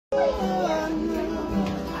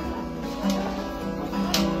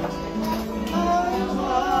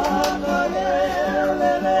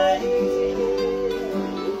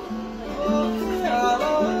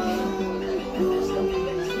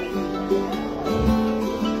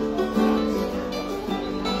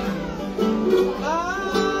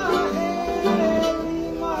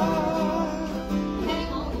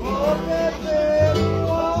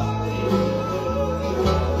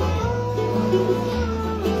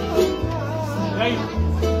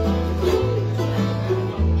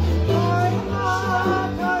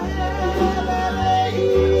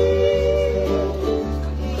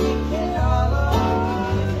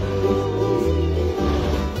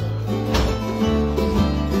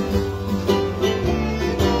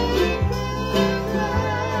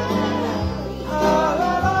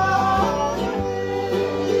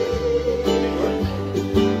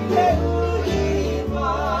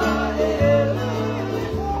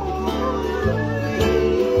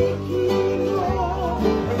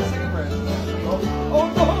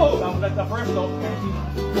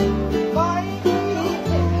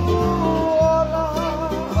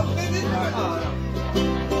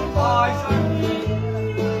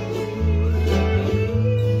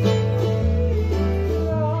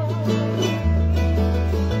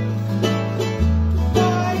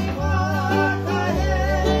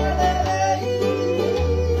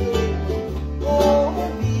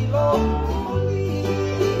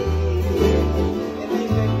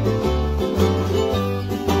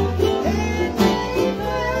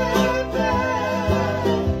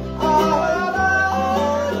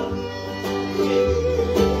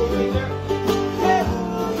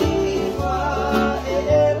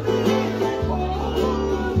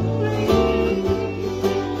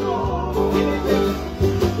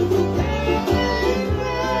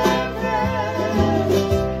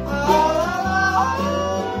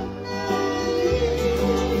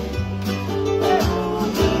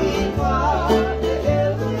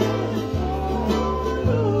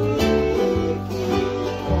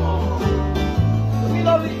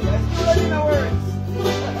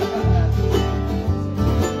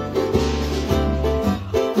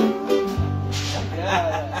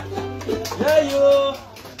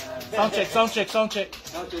Sound check, sound check, sound check.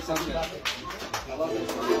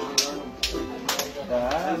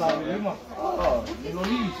 Oh, you know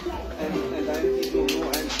these.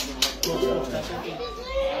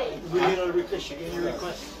 We get a request. You get any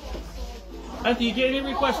request? Auntie, you get any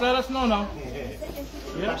requests? Let us know now.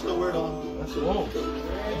 Yeah. That's the word on. That's the whoa.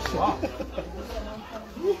 Wow.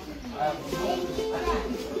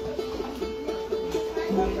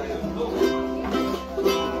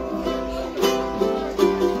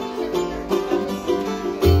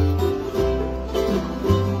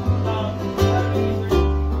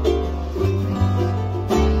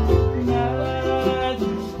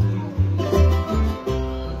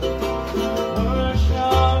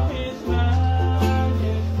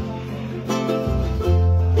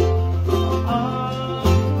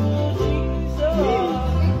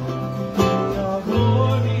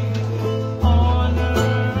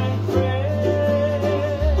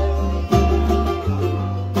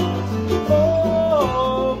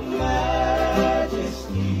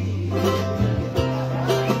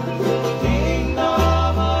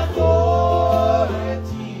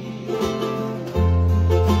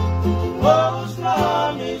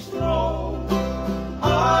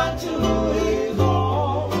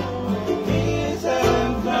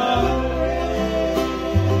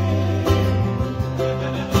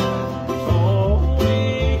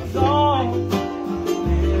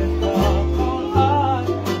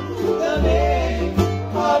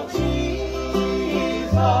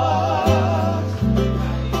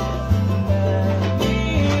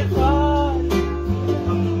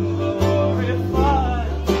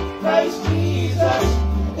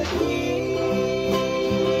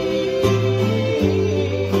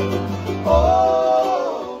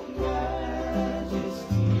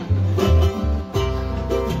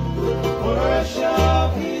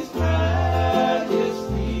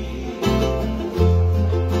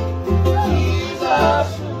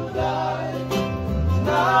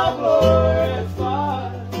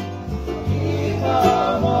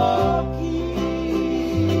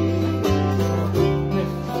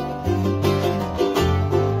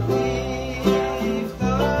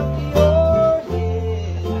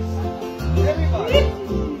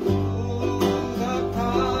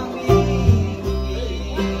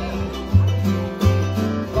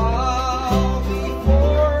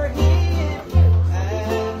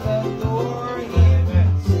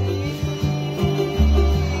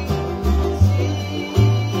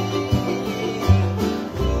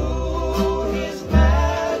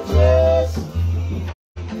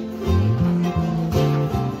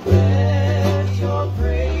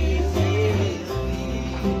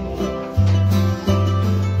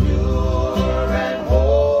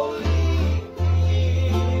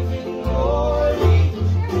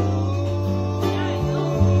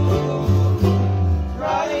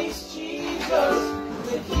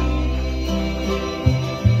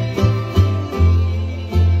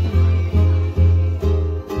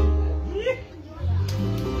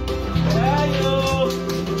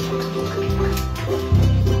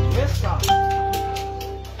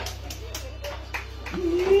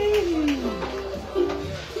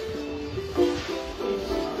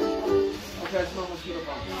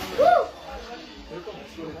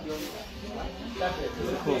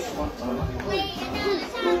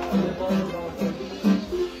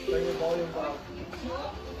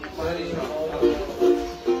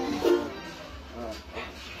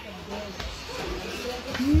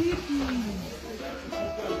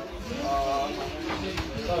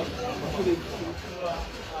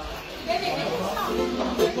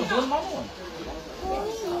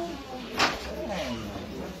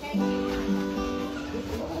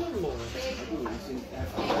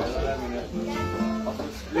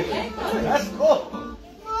 That's cool.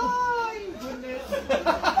 My goodness.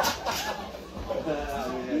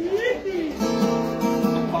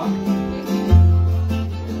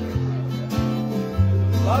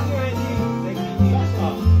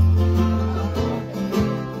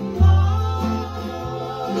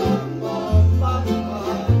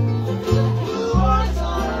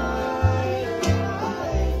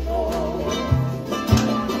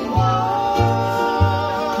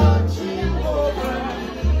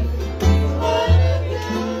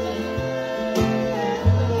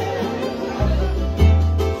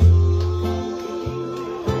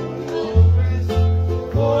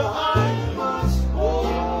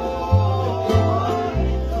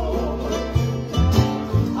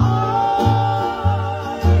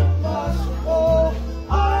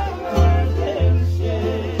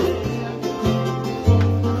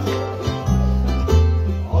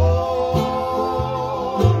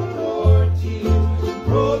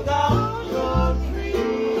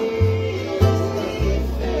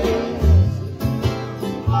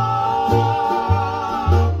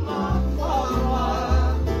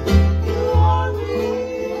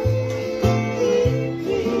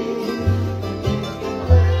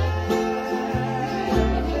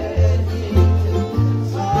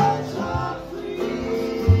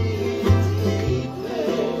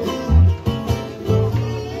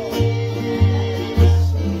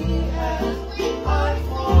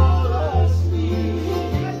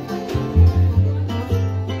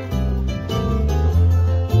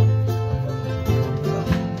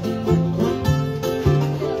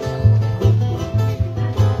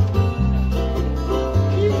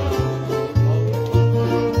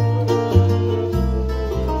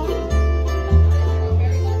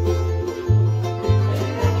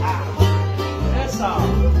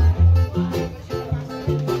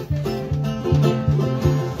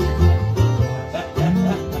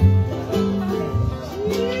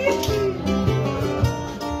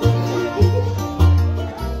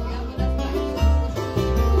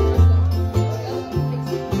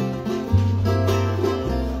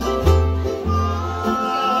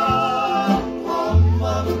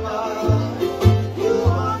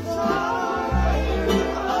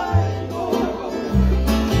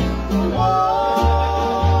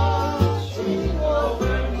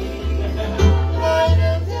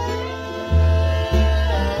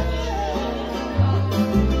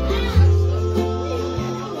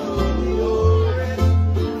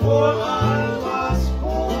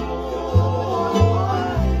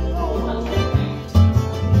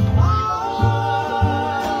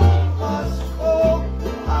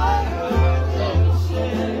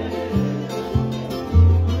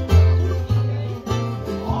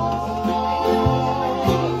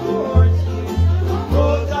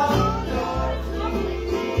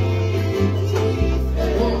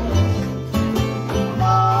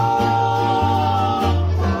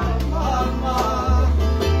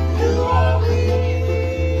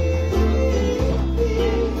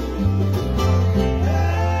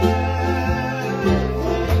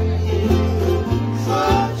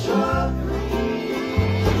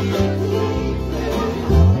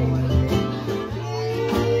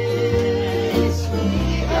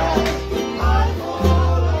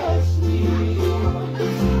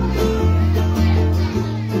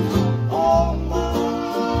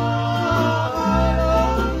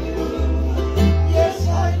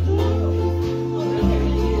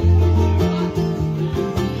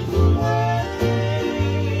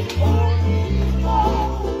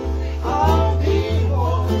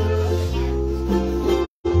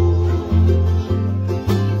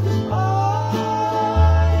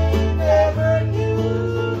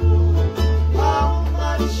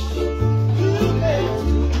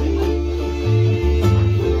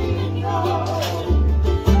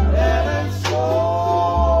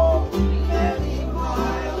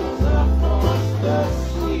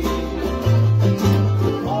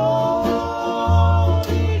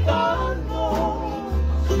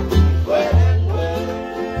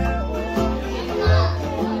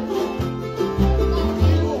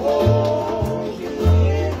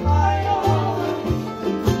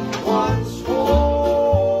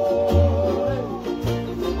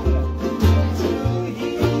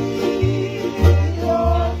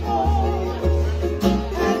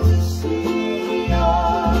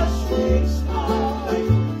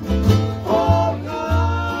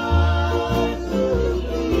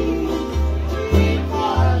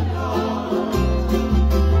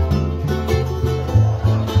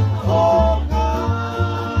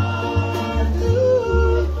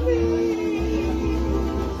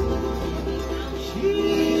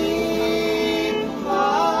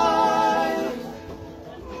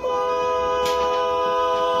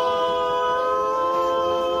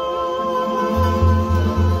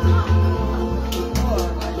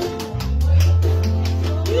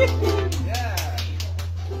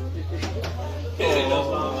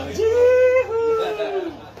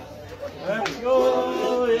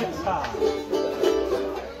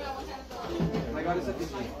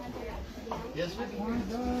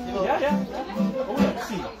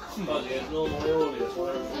 Sì, sì.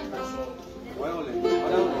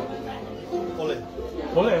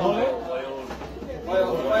 Ole, ole.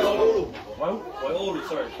 Waiulu,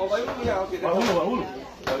 sorry. Waiulu.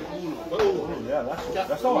 Yeah,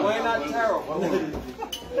 that's all. Why not Taro? I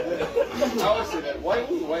always say that.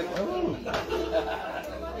 Waiulu, why not?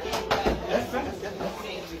 That's fast.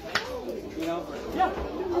 You know? Yeah.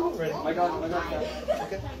 My God.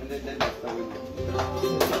 Okay. And then that way.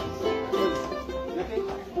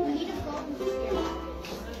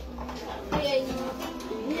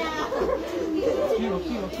 Kilo.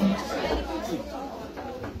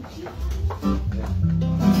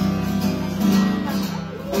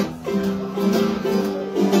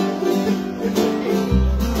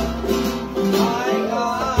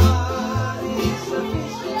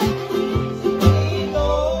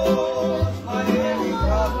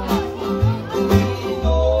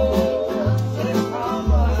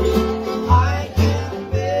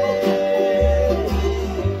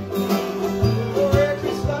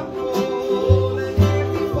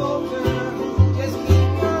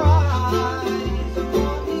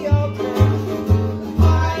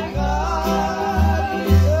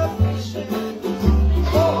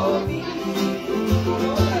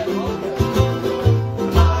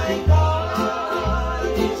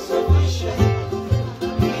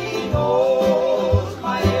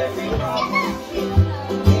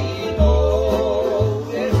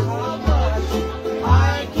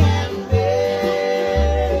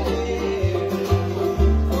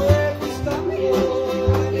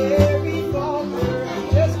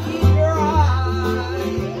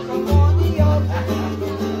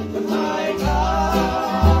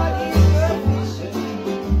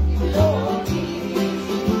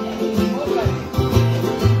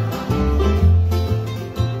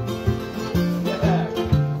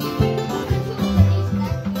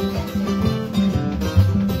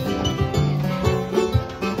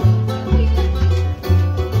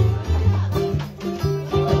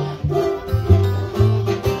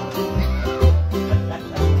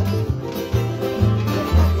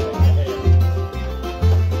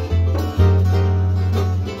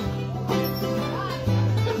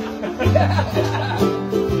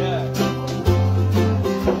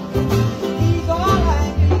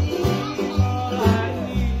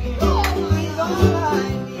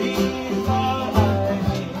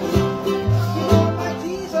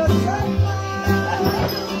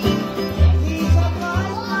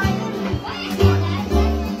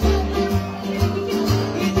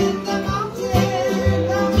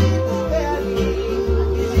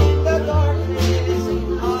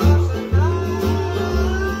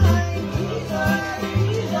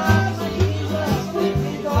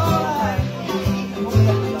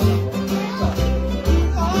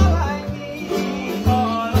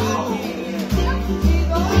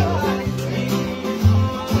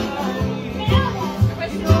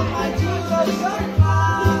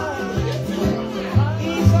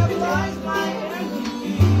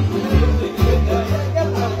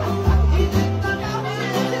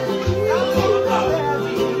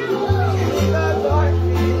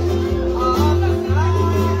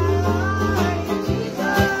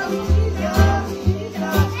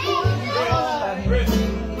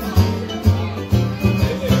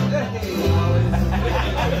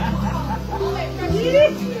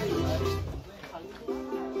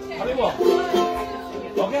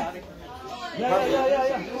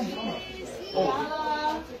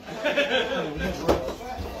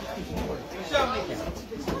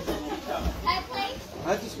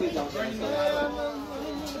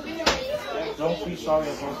 Don't be sorry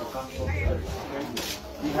about the console.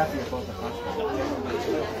 Be happy about the console.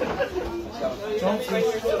 Don't be.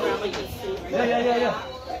 Yeah.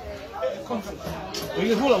 Come. We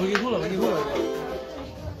can hula.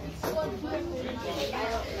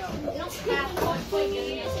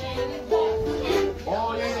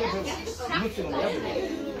 Oh yeah. Mixing them everywhere.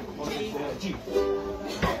 Jeep.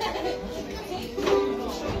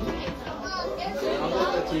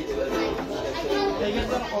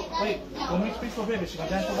 Wait, when we speak for baby, she can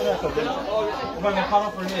dance over there. So we're going to call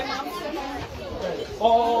up her head.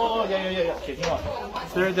 Oh, yeah. Okay, come on.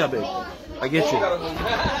 Stay right there, babe. I get you. A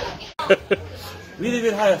little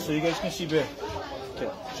bit higher so you guys can see babe. Okay,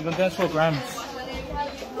 she can dance for grams.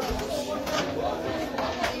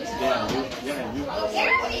 Yeah, you. What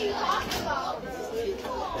are you talking about?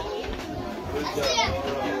 Good job.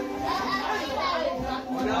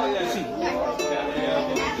 See.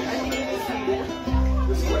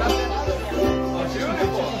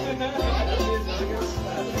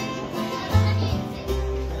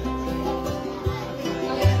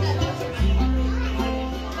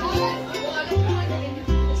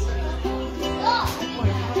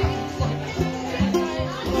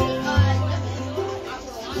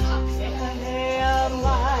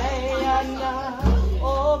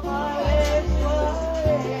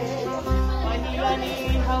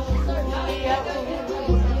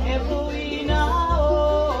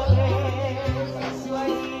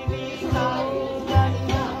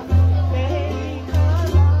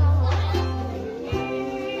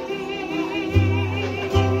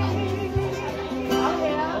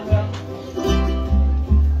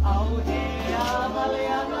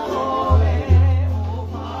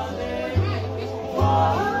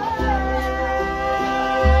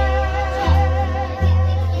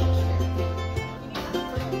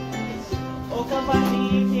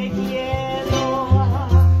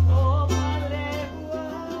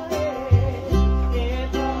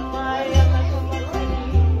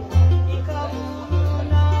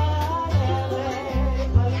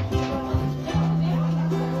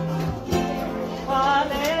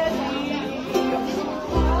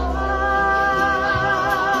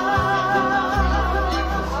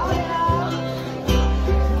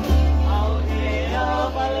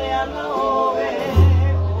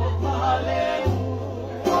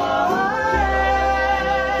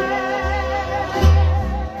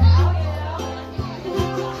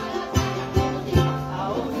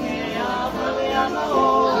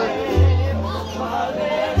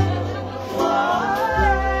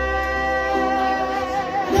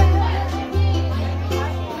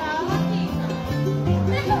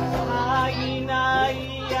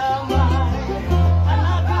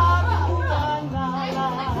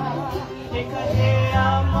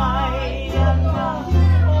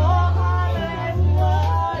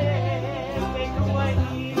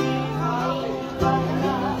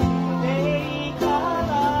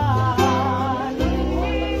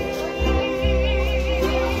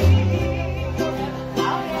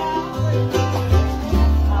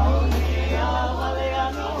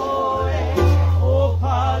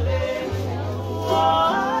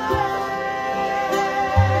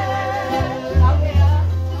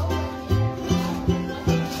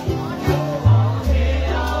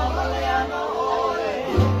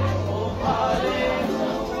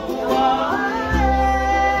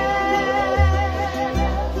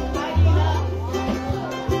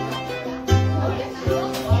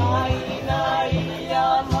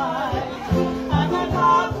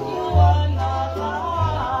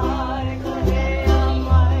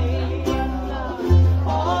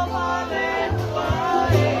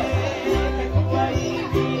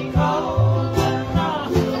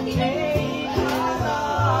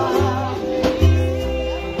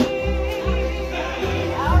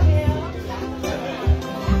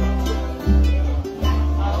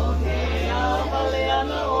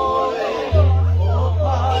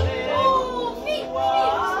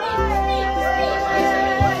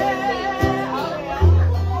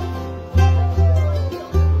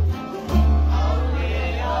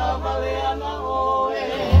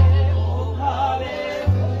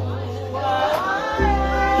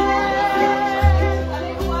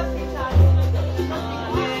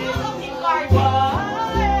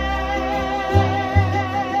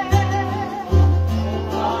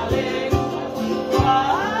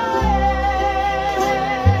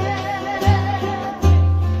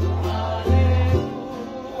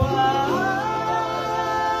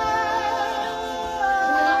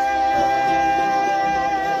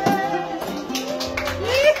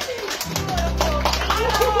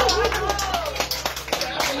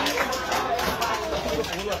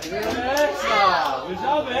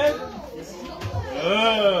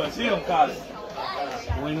 Sí, don Carlos.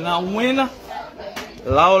 Buena, buena.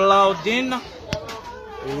 Lao, lao, dina.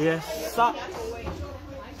 Yes, sir.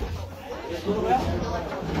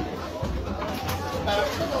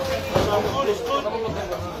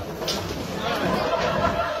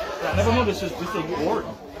 I never know this is board.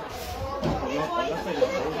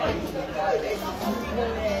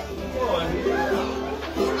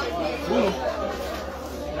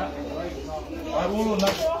 Uno,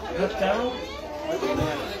 not Darren.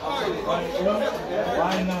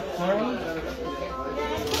 Why not Darren?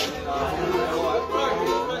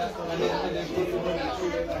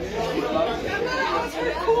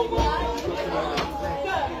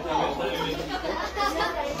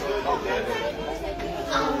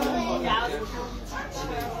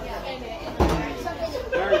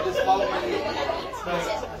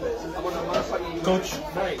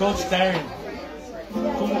 Coach Darren.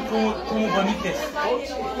 Como Benitez.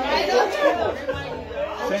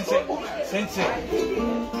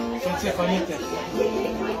 Sensei Benitez.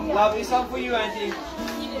 Love, this song for you, Auntie.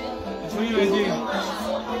 It's for you, Auntie.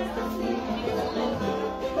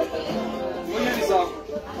 We'll hear this song.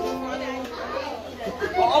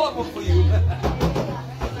 All of them for you.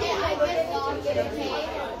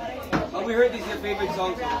 Oh, we heard these your favorite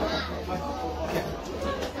songs.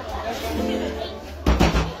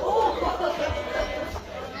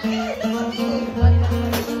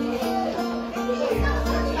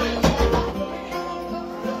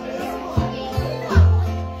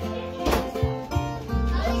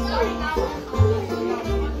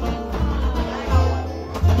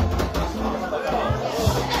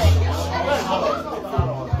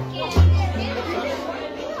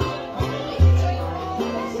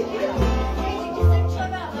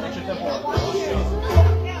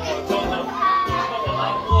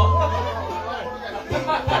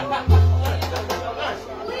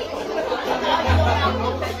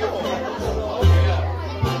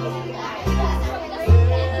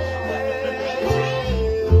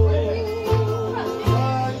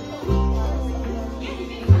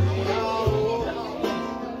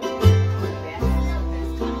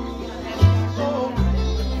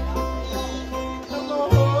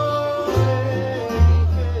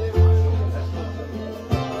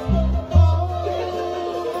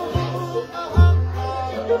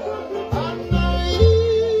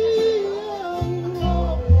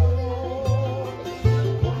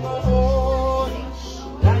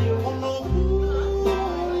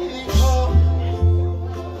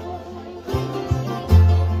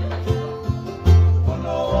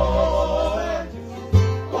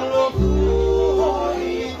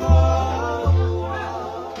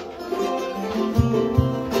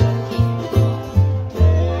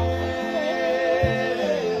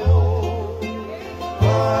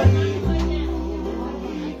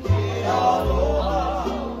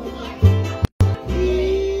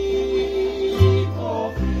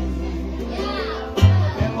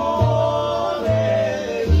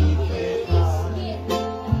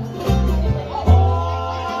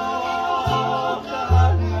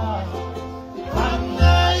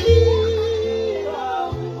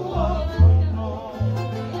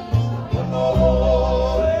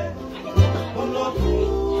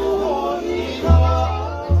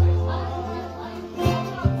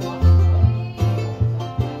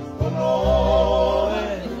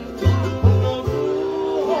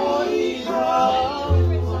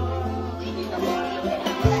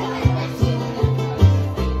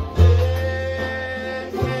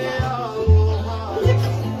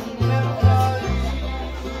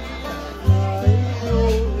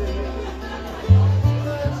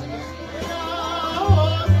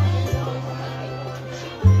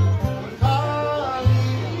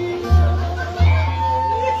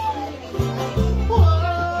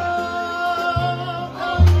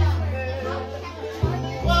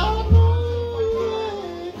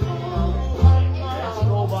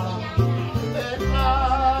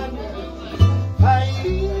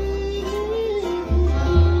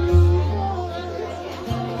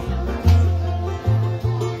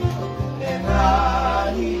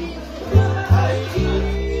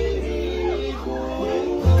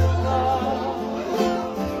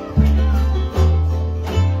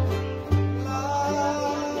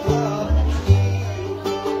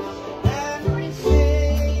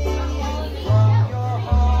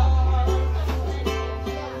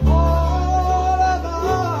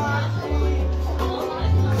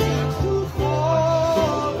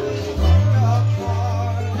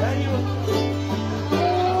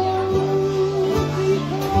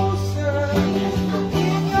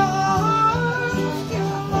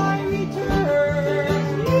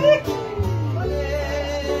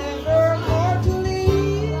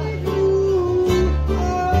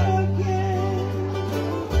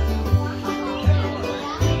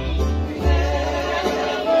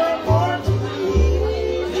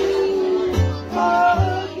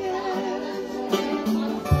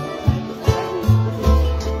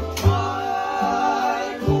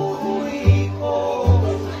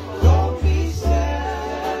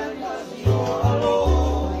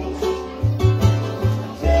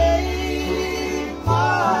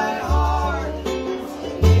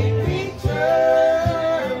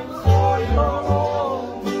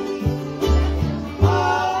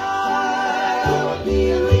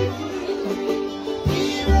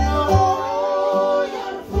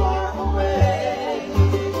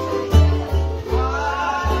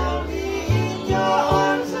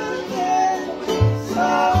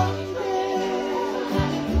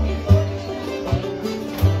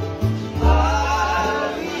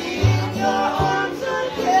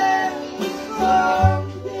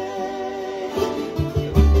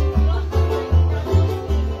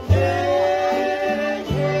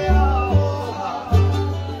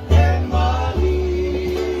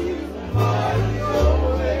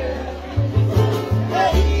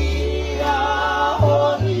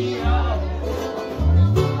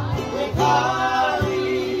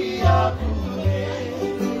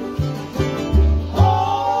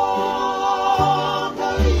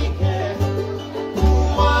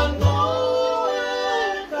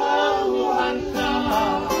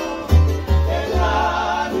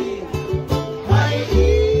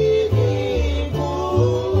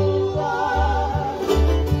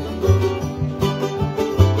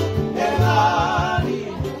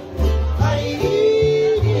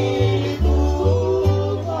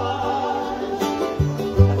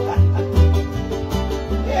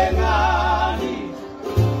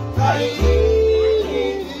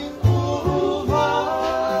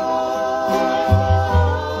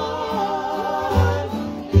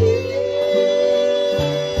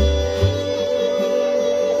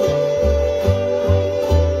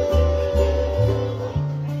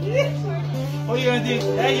 What are you gonna do?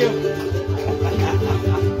 Thank you.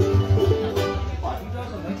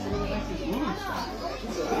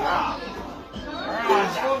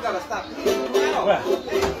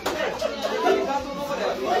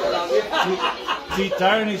 See,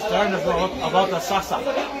 Darren is about the sasa.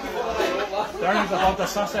 Darren is about the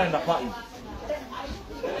sasa and the potty.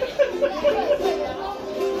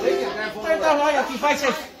 Turn down higher, keep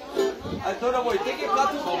fighting. I told him, take it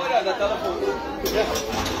flat to over there, the telephone.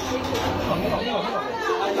 I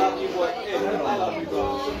love you, boy. I love you, bro.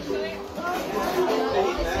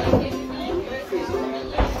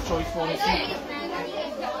 Choice for the seat.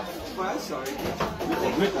 I'm sorry.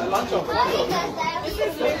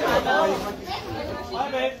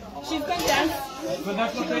 Hi, babe. She's gonna dance. Good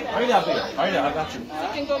night, okay? Hurry there, babe. Hurry there, I got you. You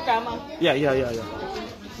can go, Grandma. Yeah.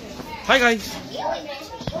 Hi, guys.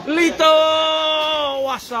 Lito!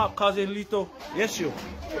 What's up, cousin Lito? Yes, you.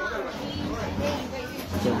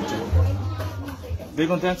 They're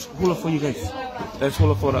gonna dance hula for you guys. Dance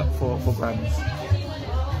hula for Grammys.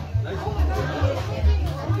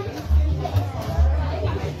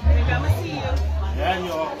 Grandma, see you. Yeah,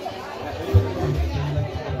 you are.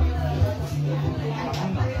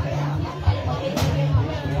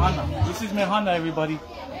 Mehana. This is Mehana, everybody.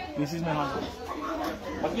 This is Mehana.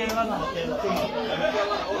 Backyahd.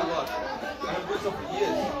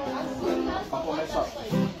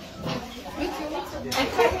 And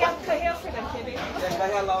cut hair for them, kitty. Yeah,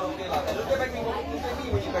 cut hair loud, okay, loud. Look at me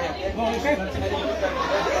when you cut hair. No, okay.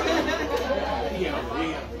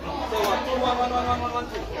 So, 2, 1, 1, 1, 1, 1,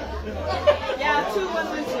 2. Yeah, 2, 1,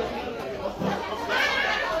 1, 2.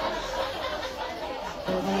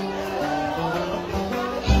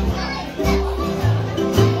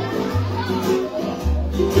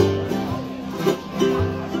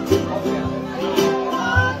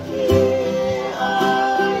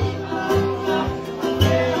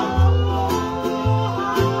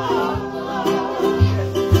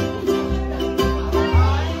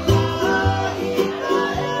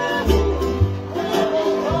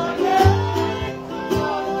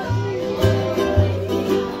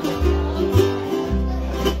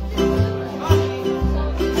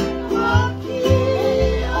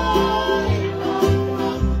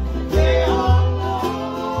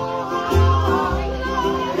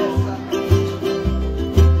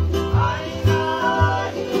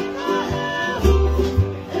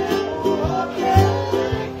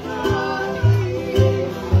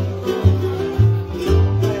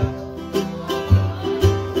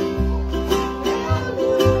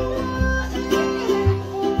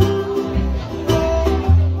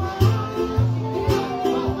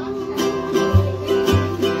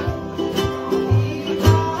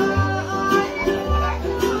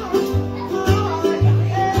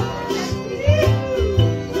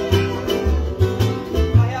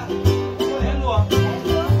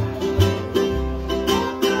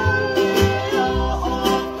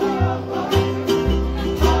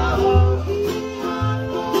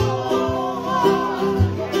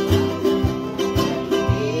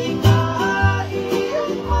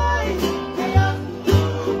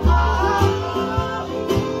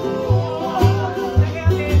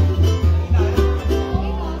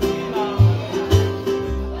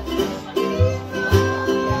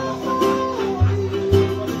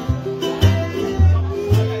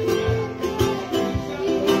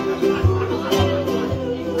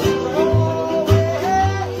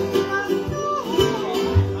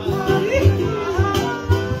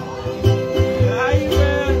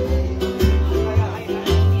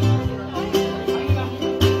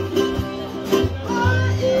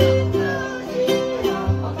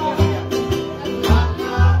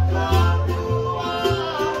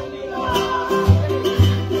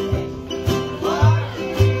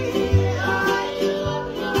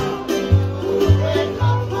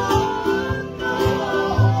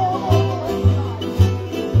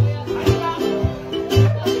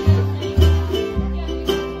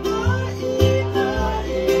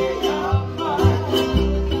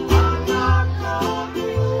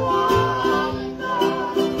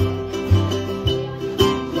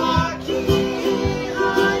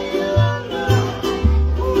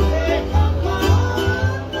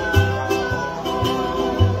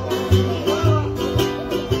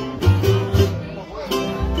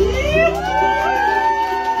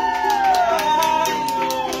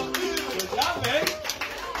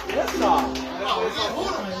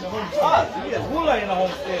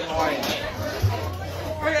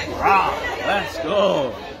 Wow, let's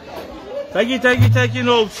go. Thank you,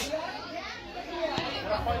 Nose.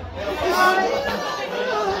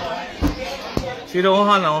 See the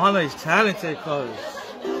Ohana is talented, cuz.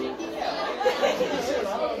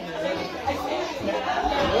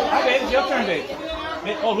 Hi, babe. It's your turn, babe.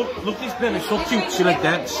 Babe, oh, look this baby. So cute. She like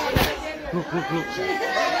dance. Look. She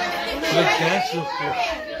like dance. Look.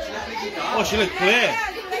 Oh, she like play.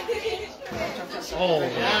 Oh,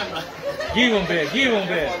 give him, babe.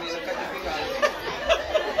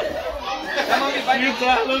 You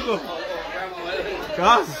try, look.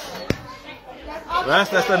 Cuz. That's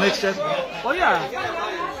the next chest. Oh, yeah.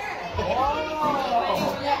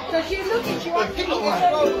 So she's looking, she wants to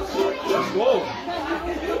Let's go.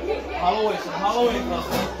 Halloween,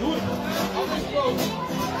 Let's do it.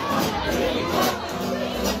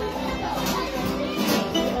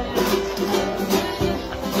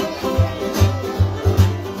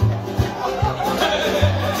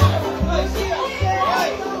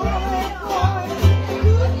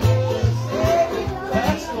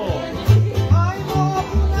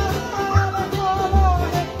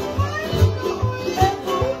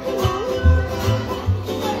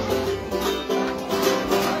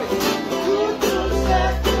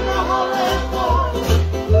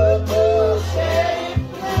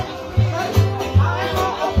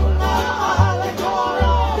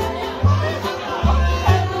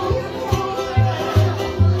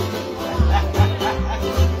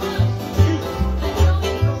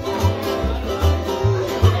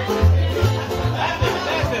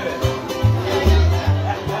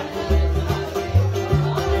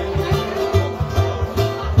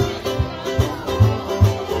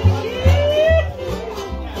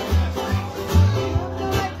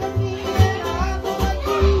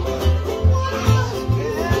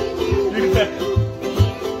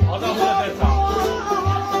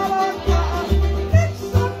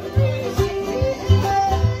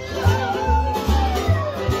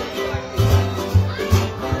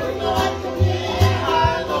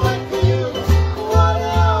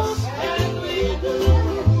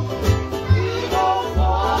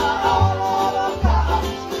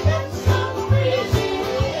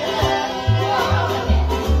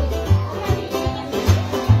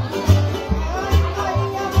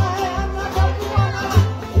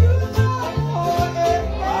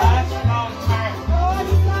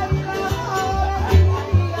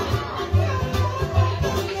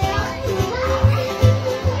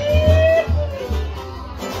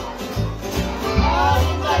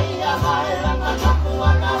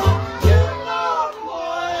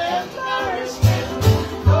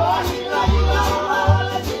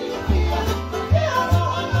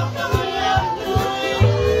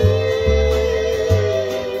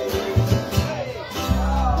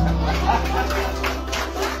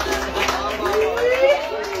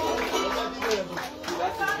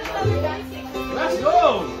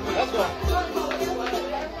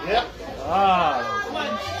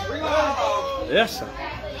 Yes, sir.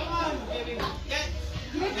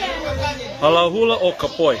 Halahula o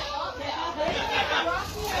kapoi?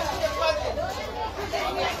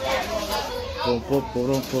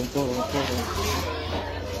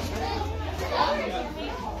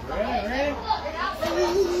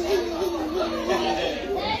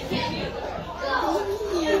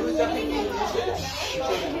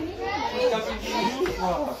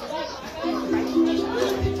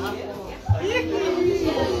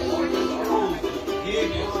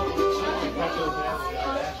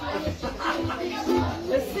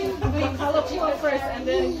 Let's sing the colorful first and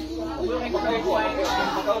then we'll make it white.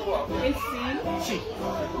 In C.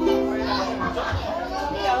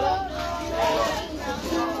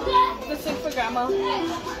 Let's sing for Grandma.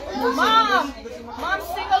 Mom,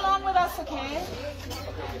 sing along with us, okay?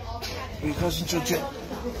 Because it's your jet.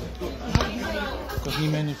 Because he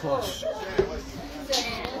many force.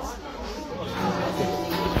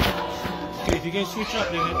 Okay, if you can switch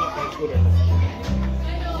up, then let's go there.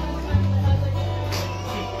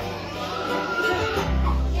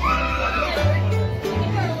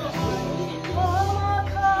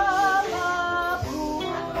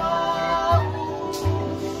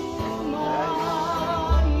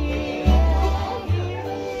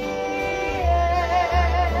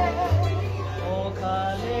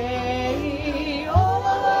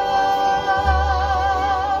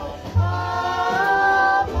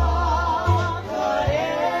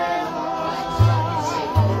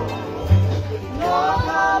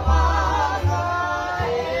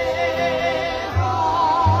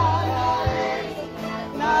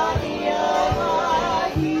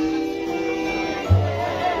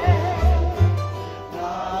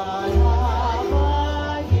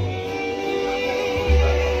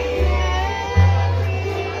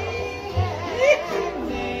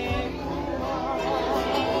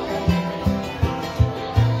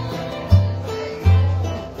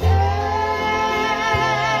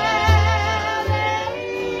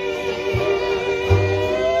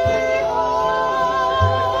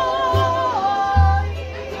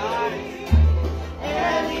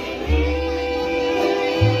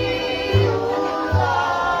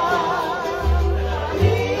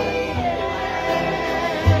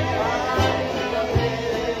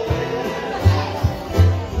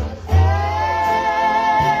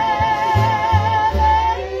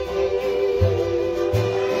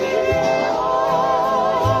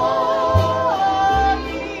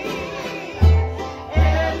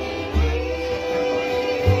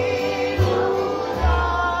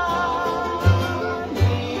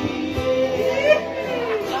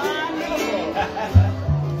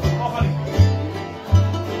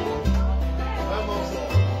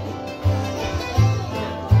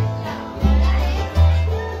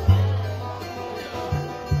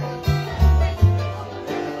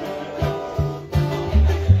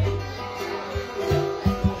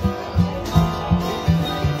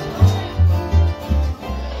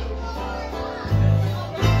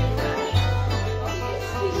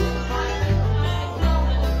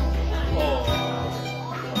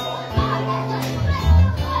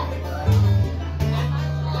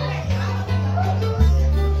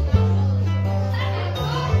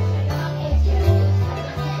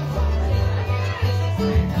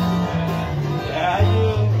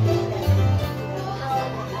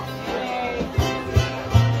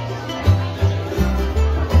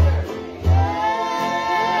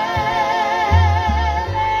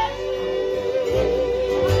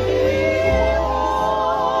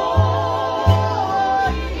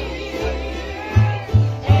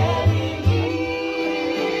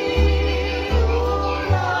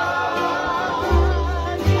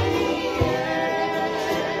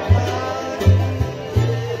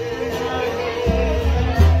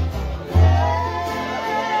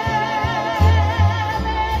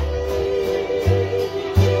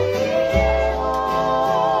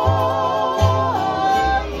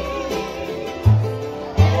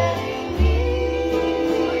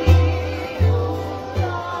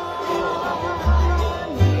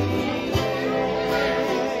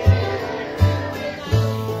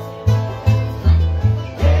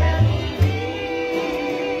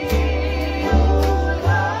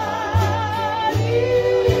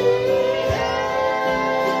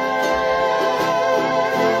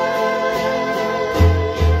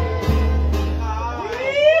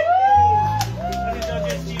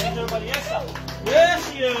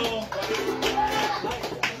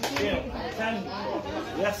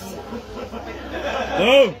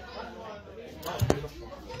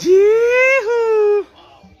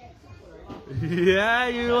 Yeah,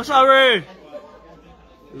 you. What's up, Ray?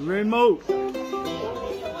 Ray Moke.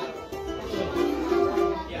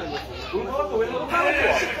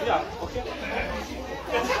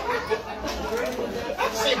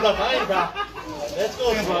 Fblive, bro. Let's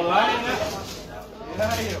go. Fblive.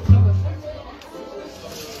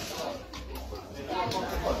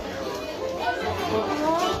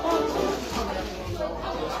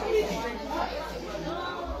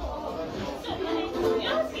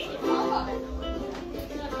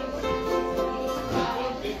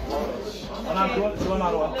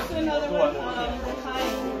 That's another one.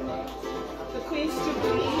 The Queen's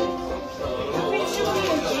Jubilee. The Queen's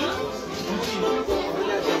Jubilee.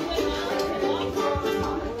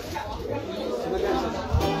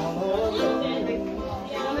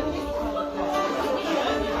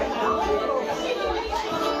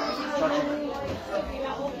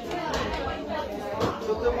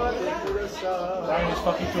 Darren is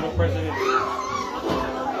talking to the president.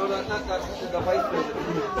 No, not the vice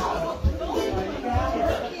president.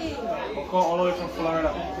 We'll call all the way from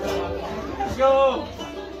Florida. Let's go!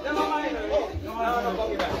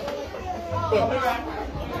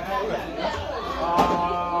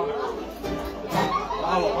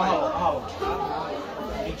 Mahalo.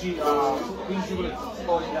 Queen's Jubilee.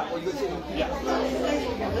 Oh, yeah. Oh, you say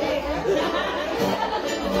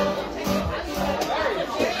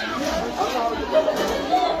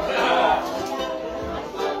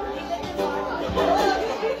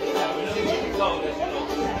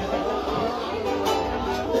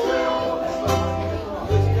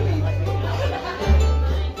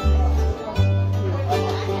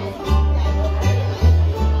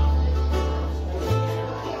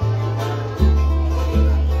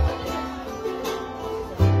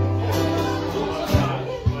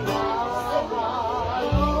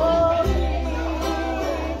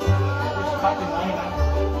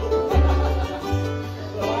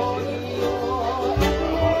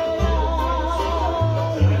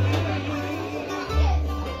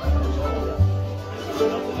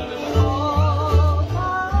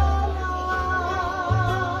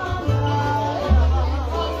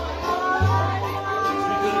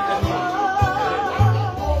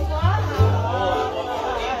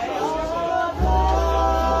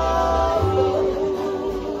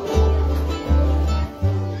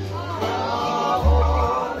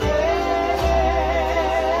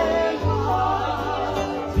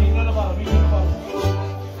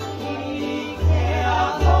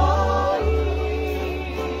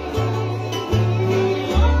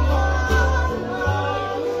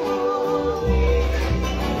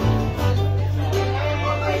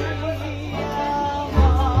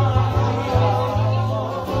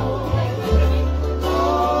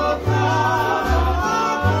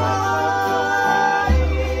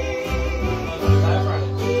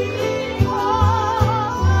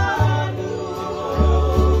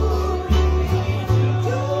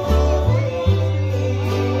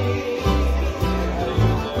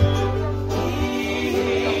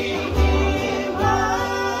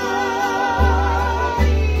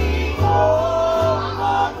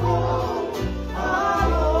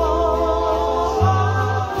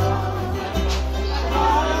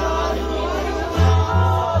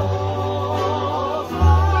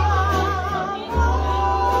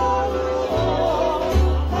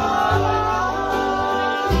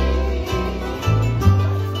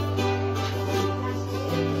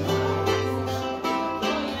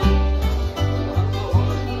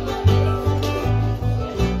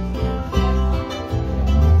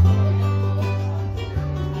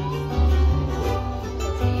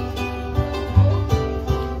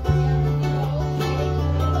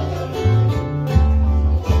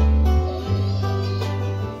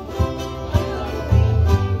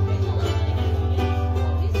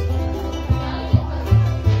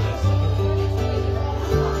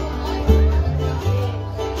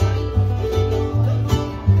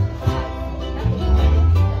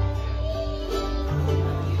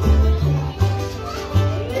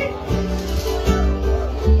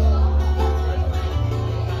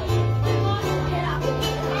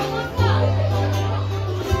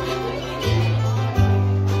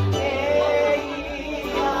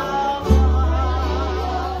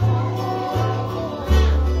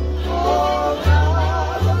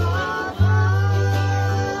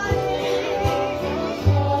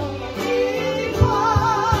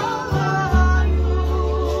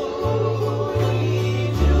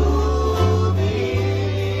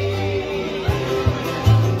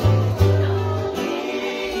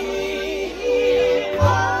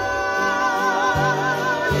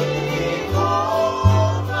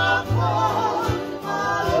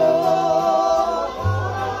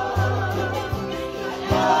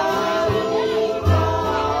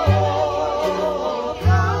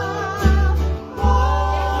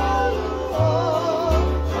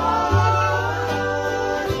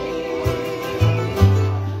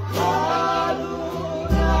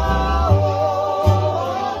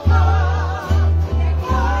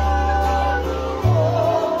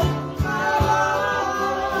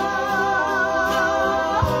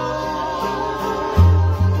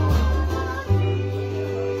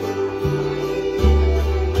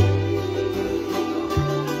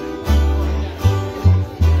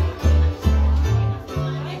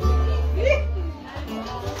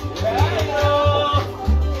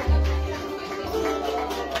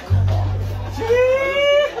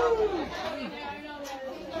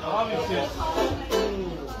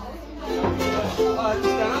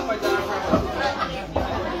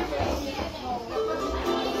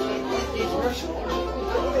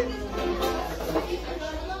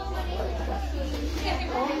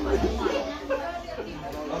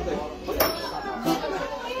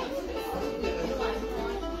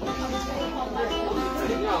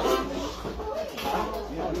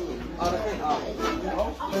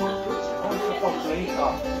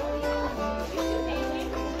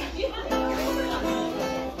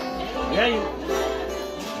Yeah, you.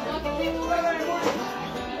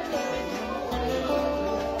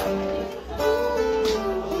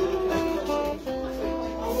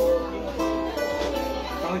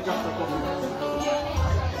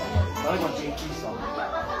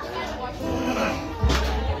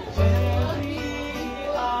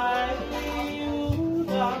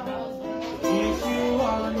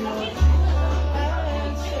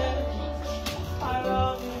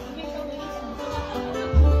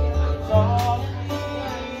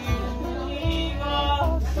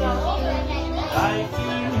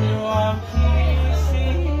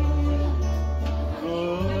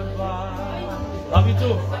 Love you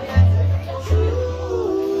too.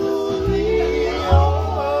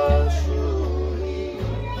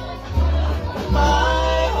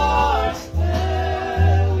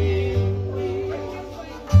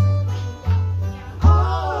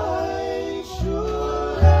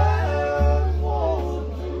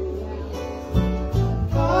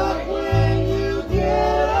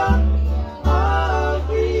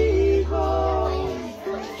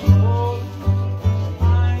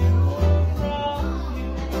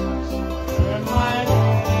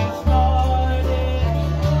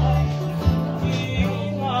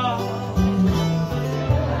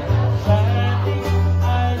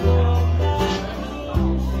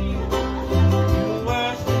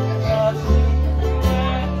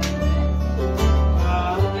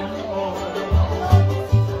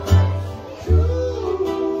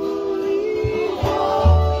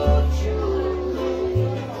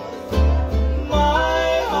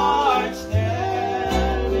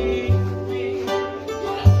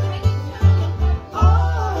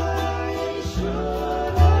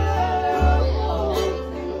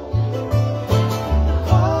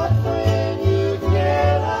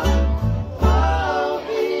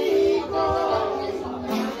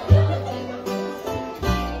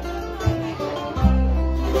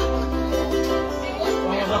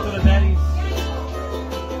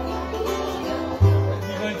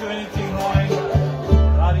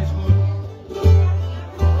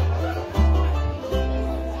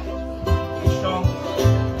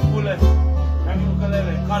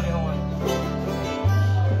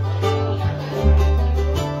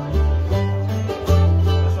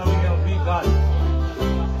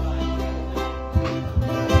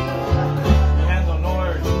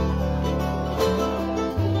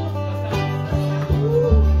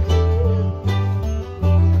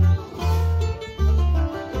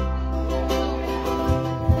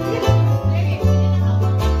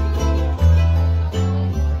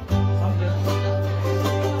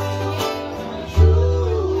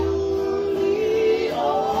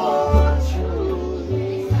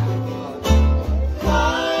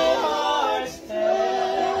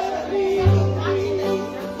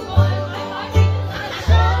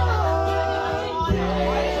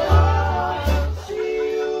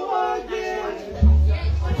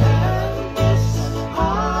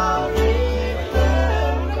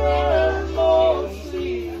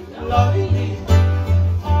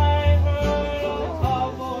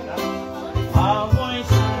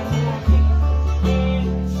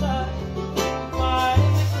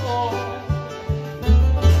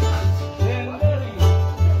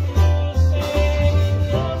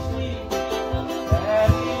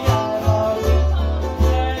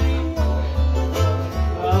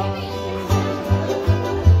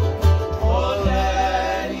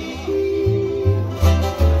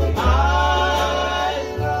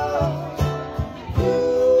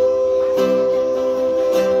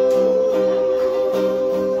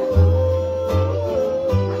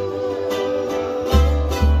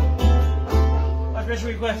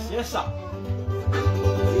 Request, yes sir.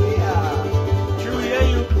 Yeah. Truly, yeah,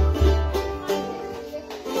 you.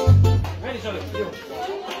 Ready, Charlie? You.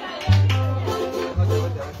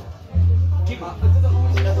 Keep on.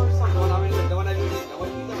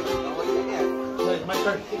 My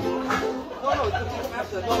turn. No,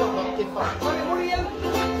 after.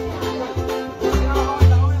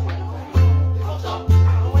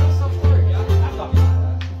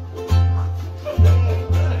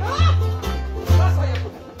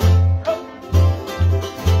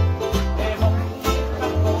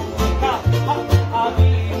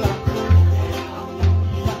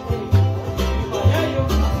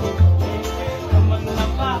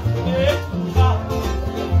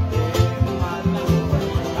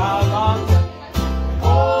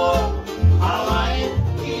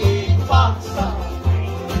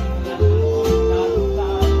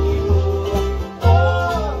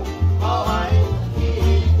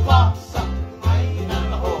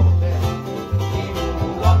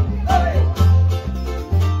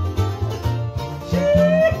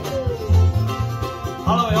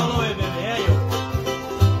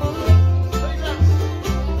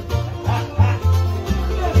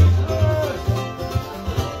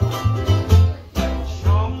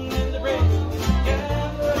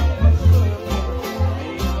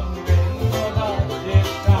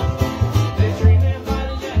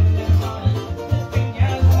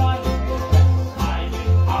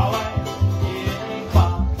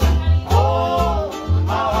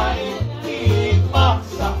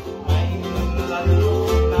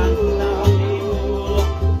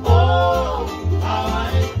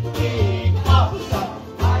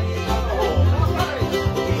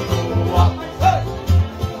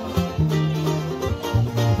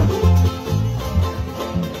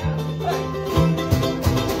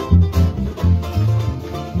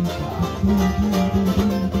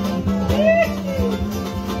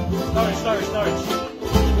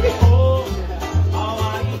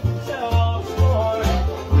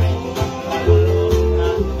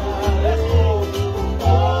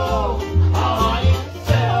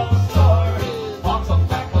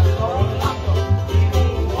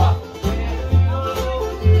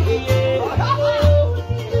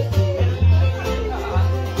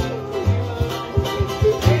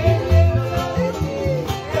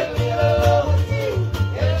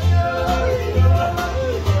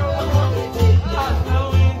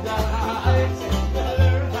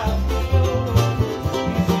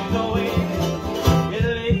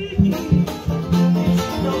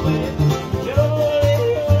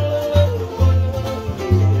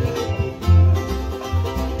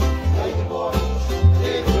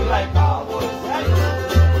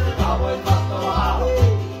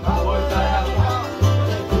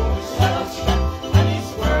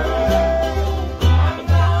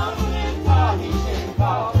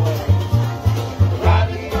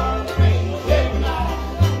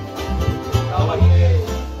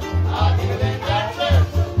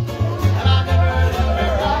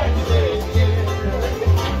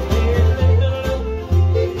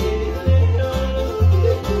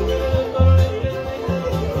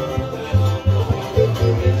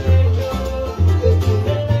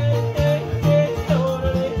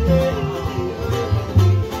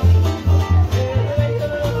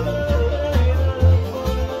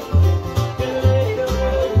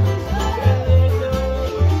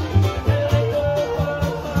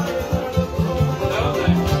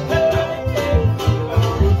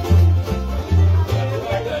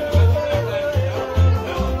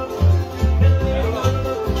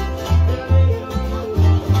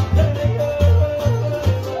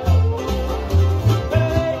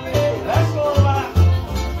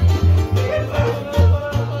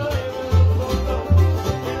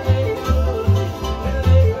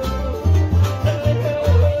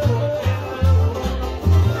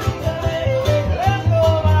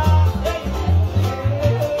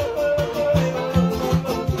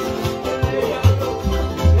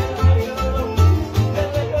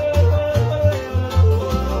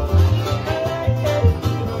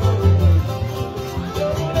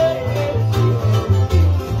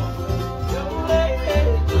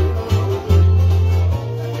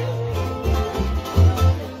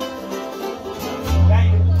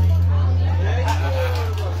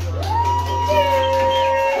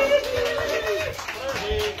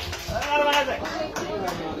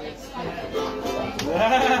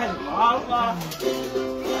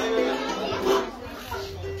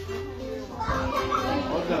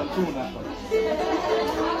 the tuna.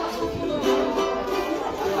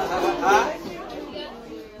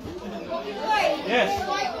 Yes.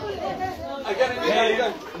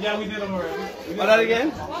 Again, Yeah, we did them already. What that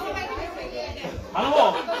again?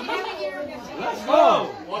 Hello. Let's go.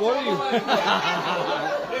 What are you?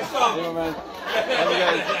 Let's go. Yeah, man.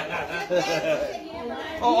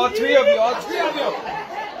 Oh, all three of you. Bob's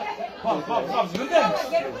good dance.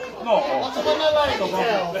 No. What's up on that line?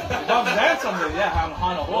 Bob's dance on there. Yeah,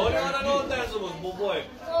 on a whole. No dance was boy.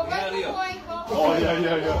 Oh, yeah.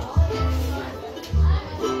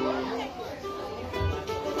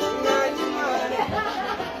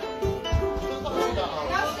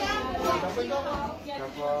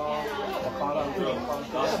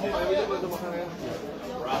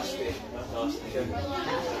 Rusty.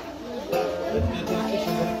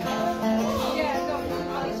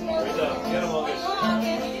 Get him on this.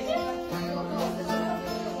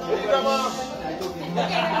 Hey, Grandma.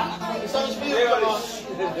 This sounds for you, Grandma.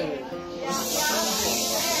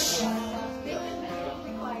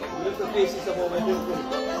 Lift the faces a moment.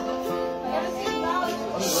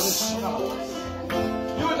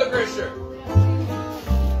 You with the gray shirt.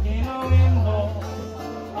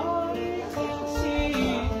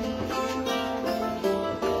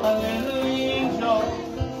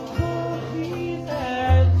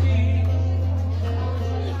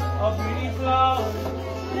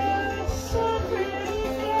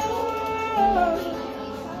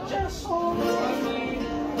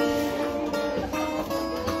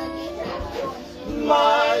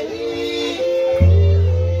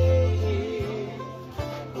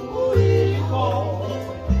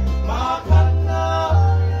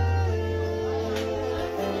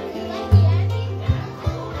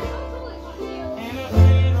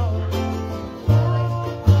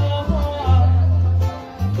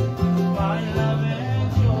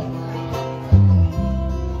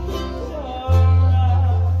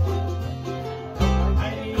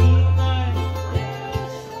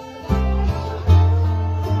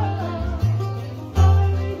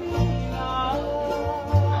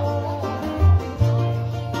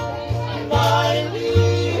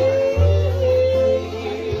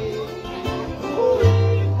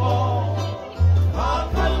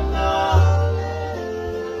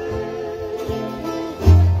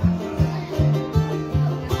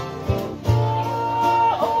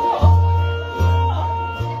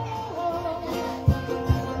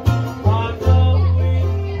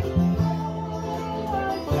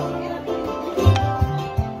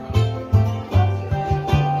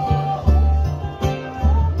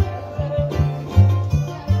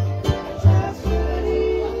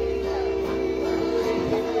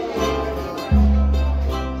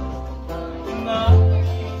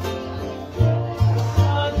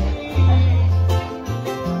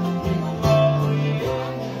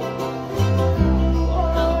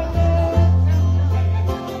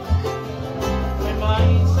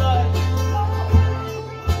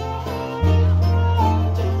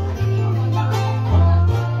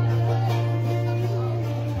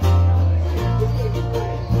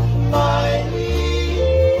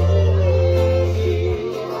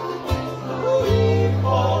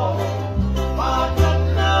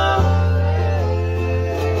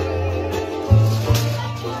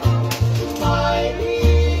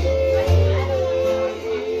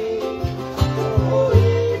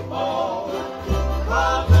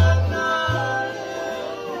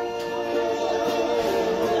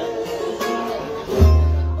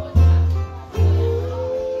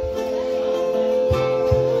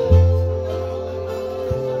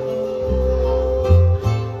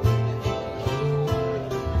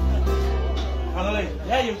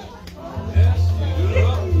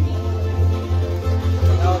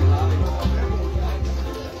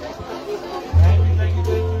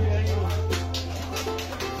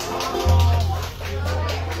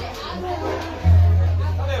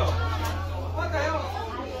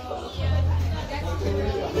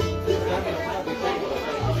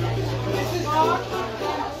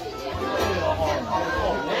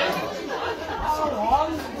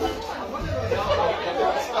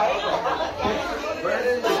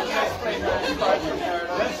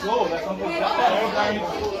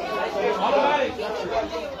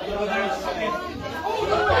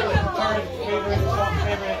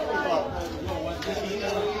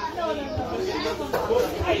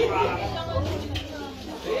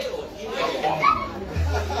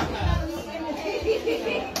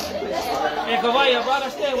 Hey, Kavaya, brother,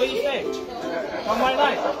 stay. Where you stay? Come my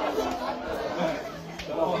night.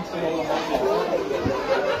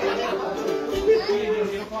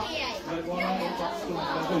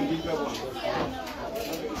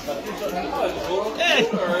 Hey!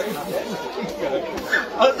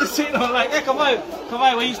 I was just sitting on like, hey, come on,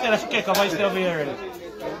 where you stay? That's okay, come on, you stay over here already.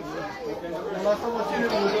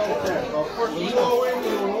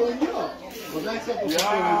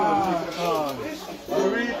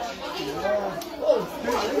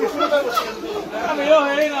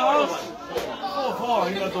 Kamealoha in the house. Oh, Paul,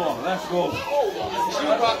 in the door. Let's go.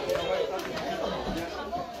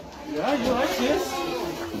 Yeah, you like this?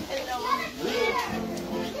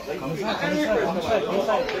 Come inside.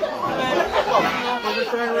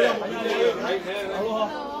 Aloha.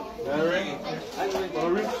 Darren.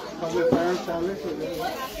 Come with parents, family.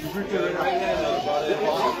 You freaking right now.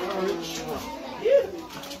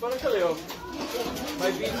 My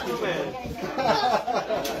beach too, man.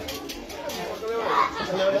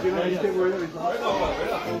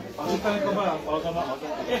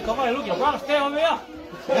 Hey, come on, look, your brother stay over here.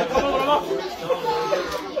 Come on.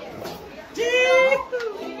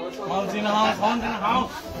 Mom's in the house, mom's in the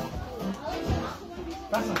house.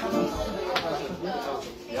 That's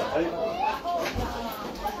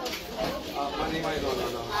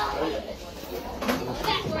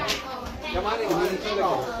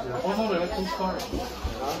oh no, let's go start.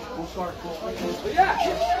 We'll start. Yeah,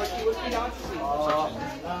 what you want to see?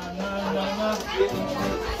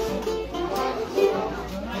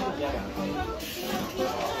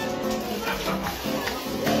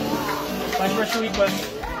 My first request.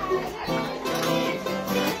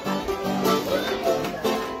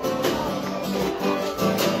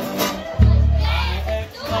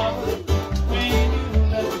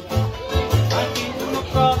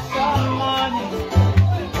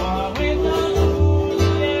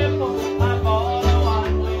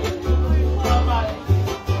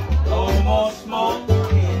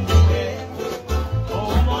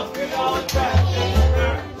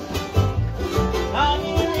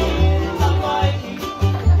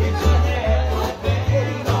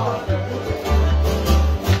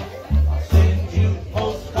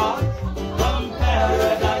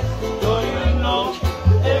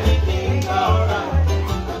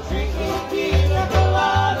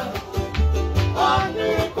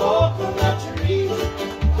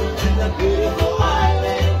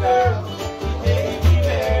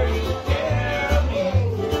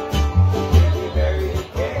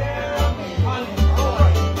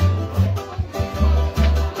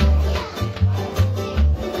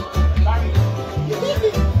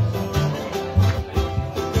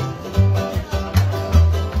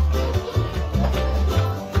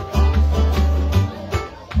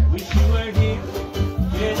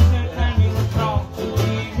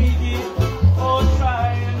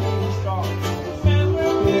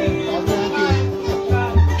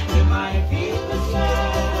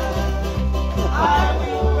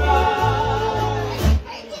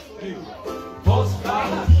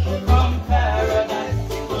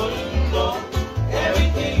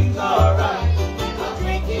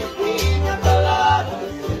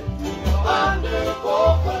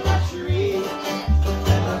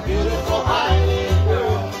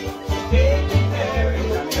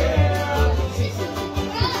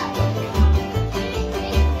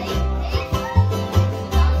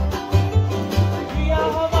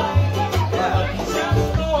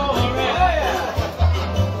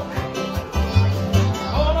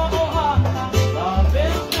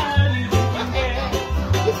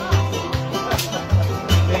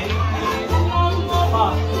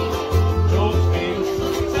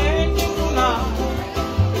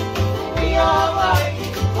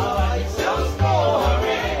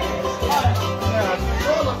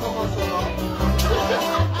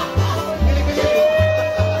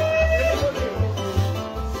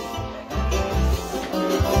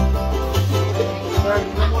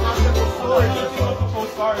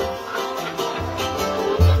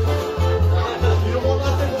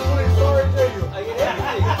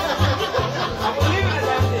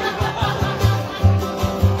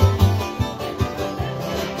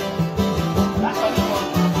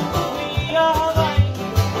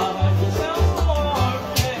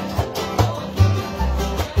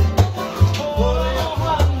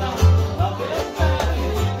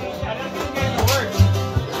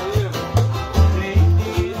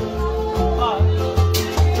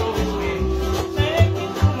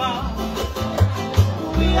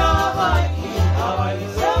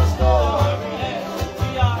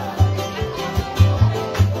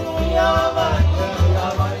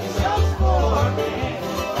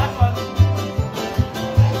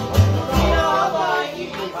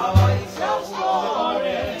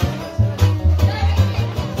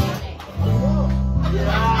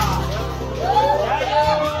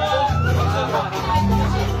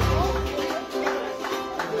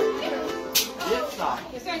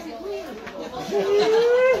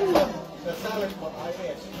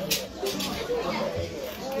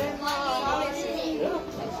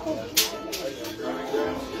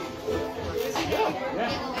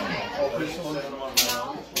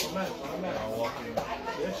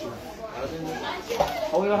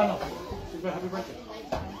 Oh, yeah, Hannah. Happy birthday.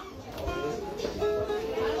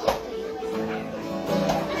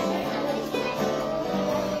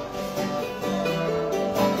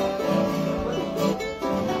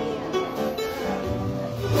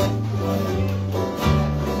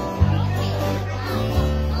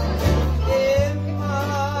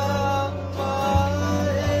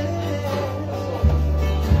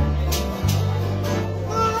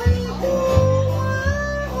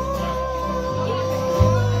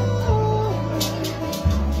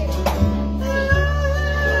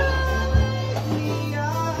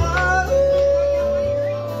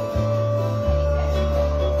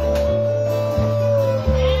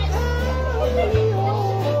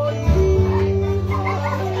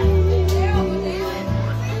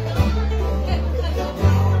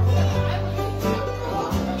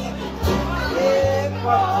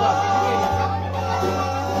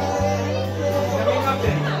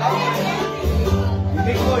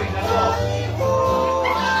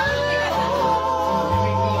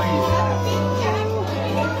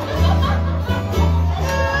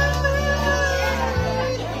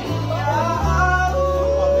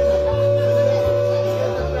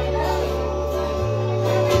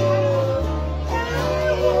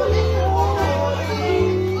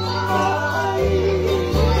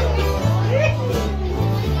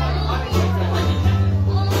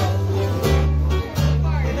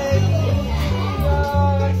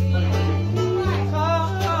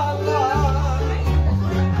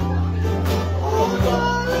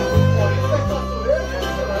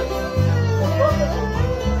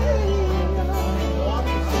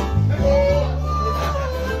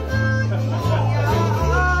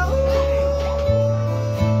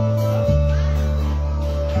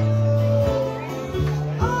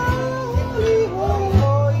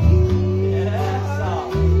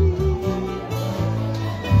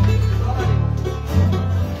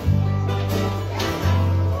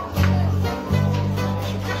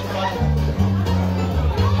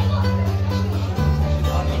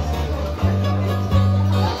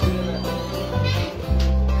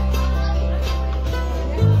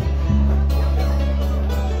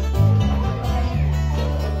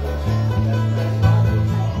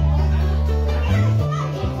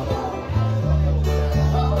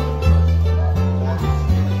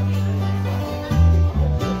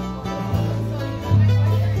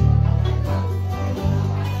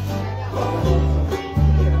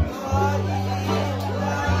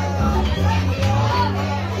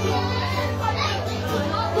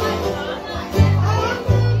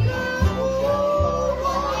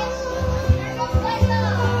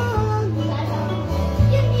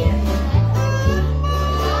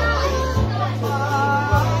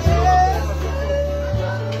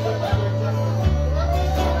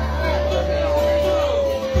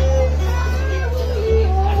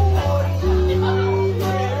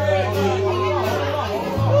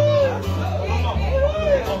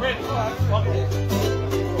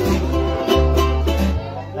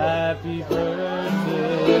 Happy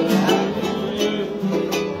birthday to you.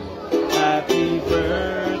 Happy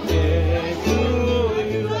birthday to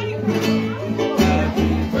you.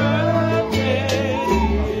 Happy birthday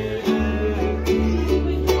to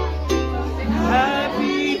you.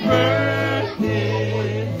 Happy birthday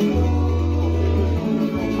to you.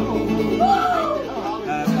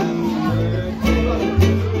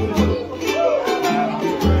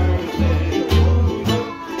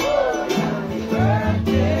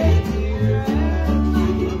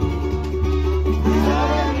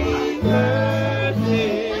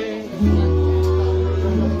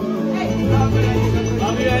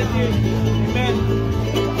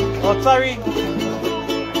 Oh, sorry.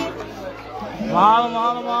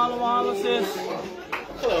 Mahalo, sis.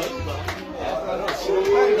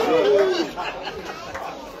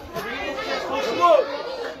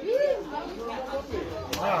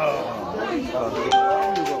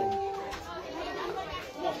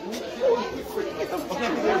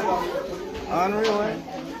 Unreal, eh?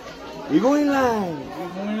 We going live.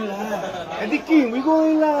 Eddie King, we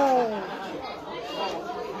going live.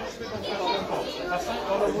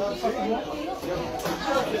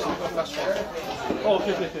 Oh,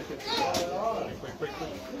 okay. Quick.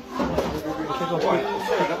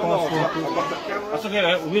 That's okay,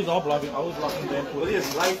 right? We're all vlogging. I was vlogging them too.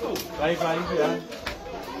 It's live too. Live, yeah.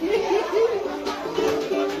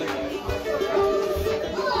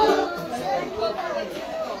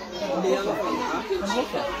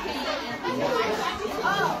 I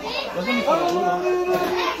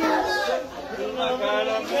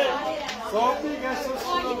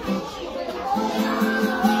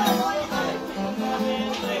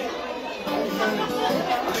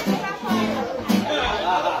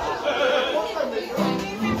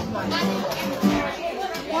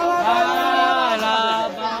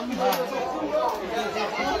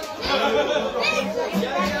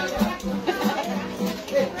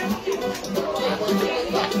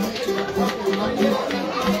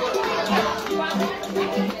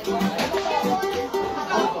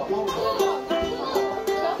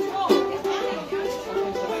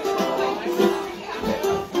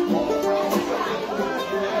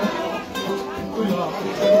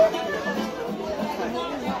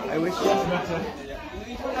wish you better.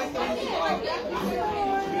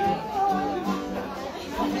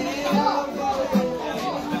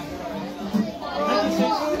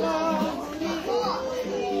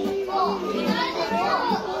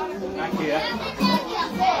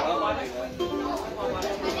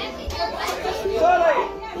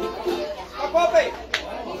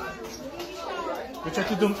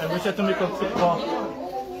 Invece tu mi consigli qua.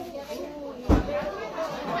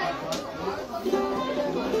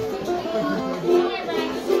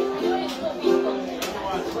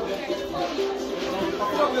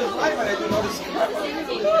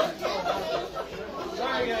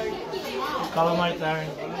 Follow my Darren.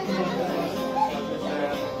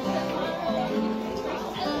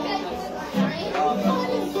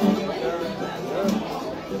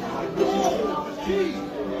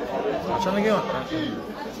 Facciamo che va?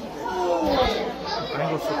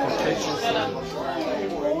 Prendo sotto il tetto.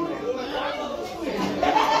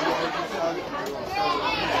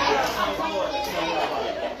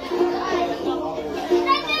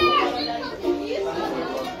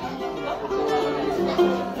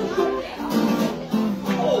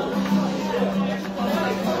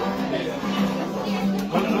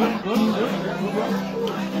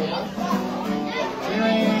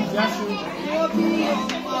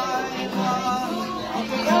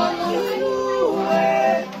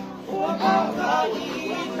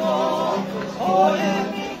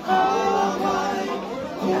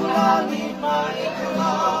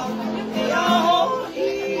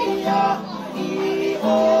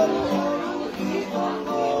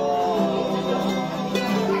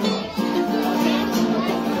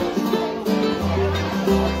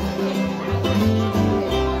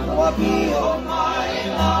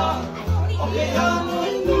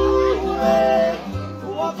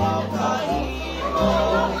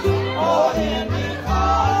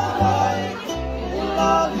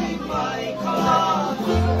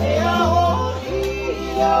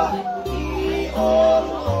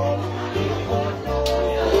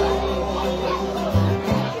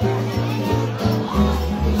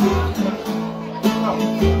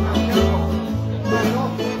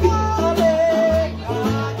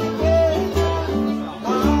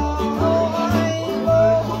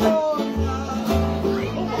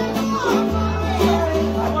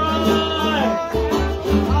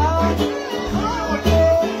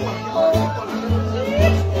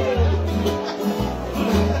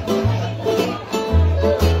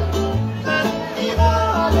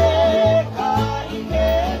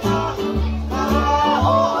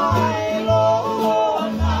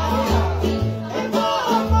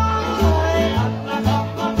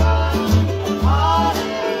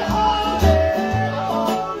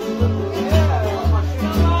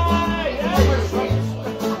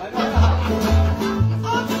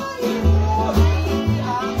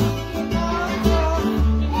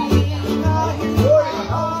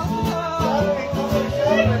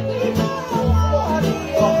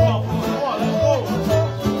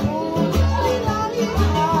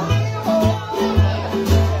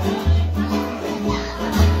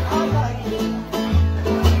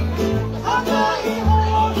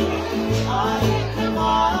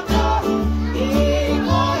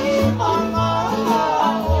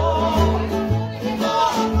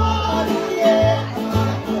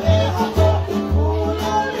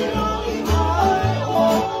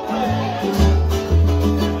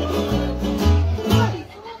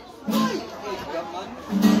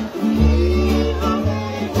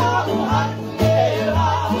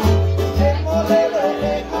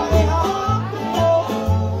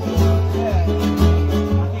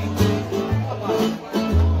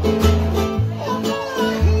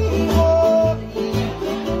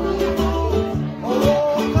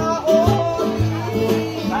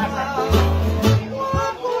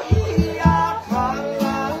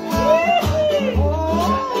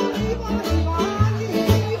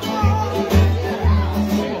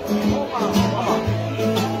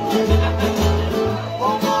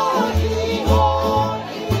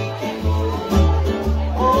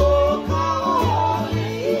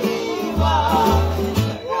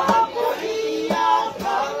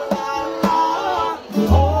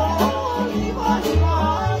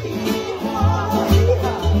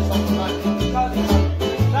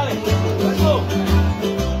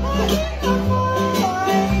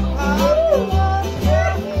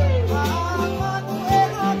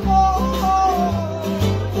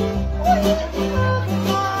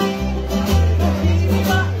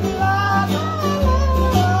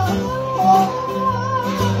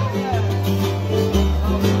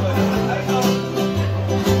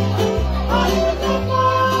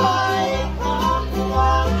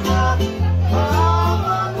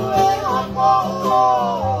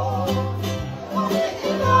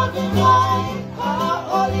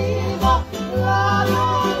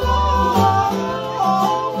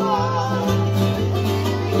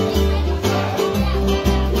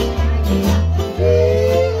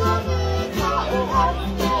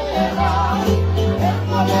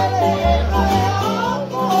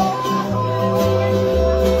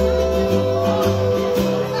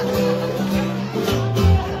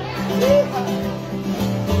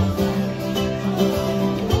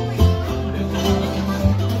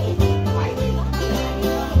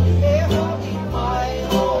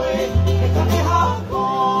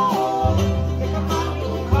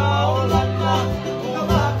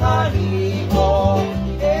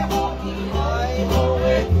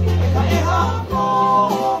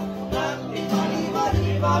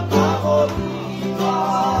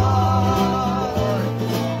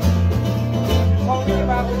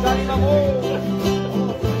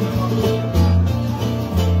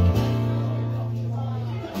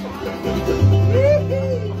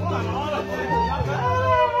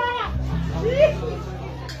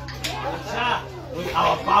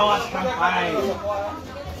 Champagne.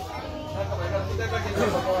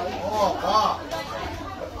 Oh, wow.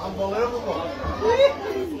 Unbelievable.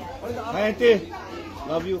 Hi, Auntie.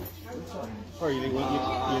 Love you. Sorry, you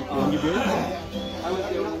want your beer?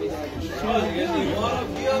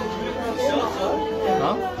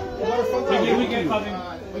 Huh? We get coming.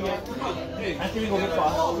 I think we go get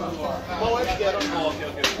fast. Oh, let's get them. Oh,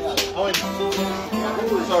 okay.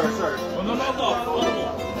 Sorry. No.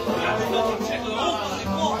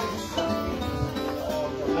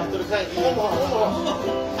 After the tank.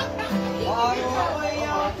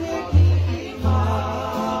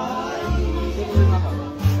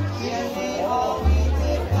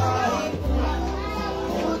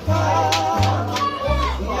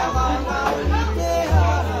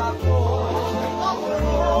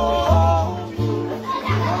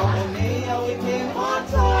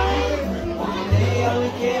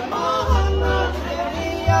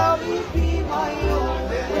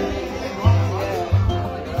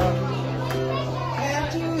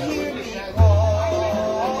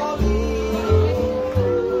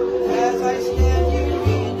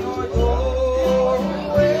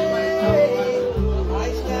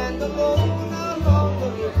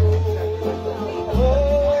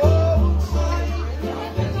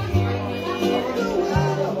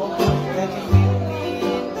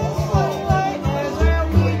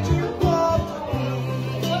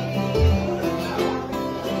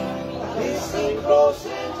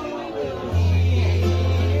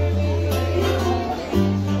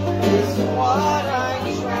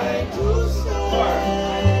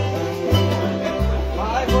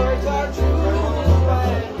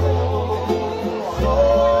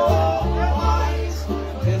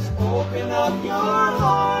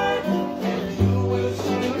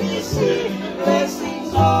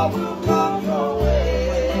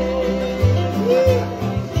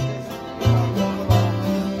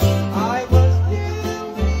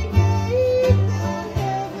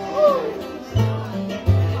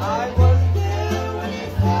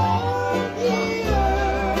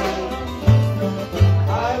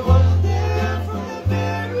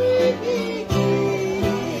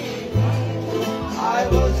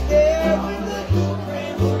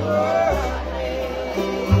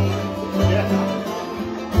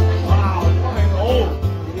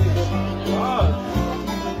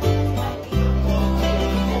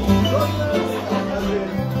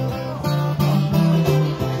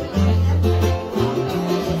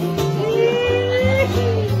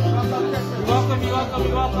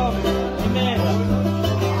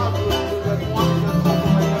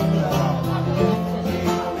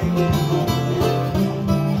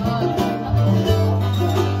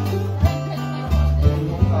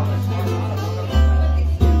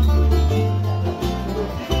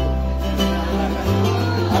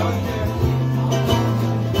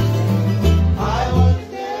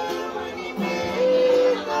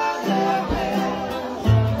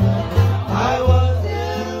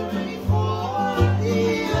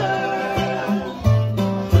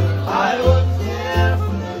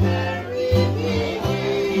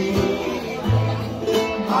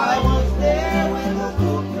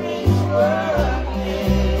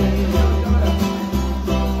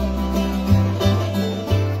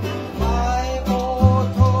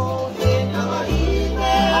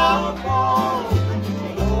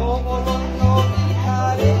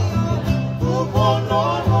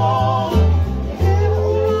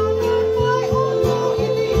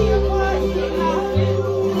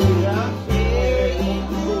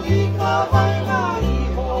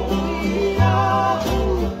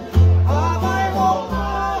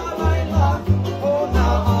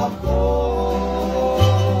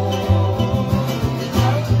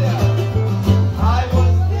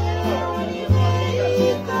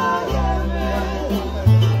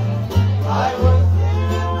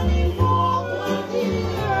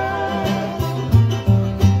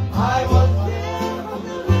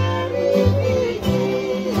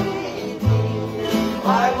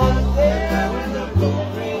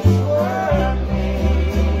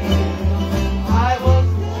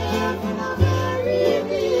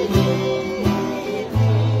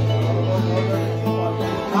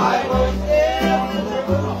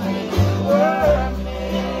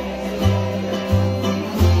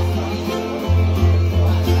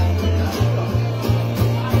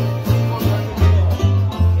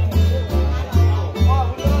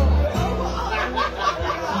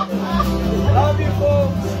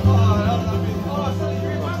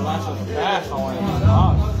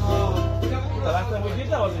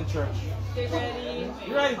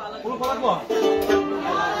 You ready? Pull up on one.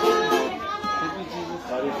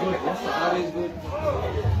 God is good. Yes, sir. God is good.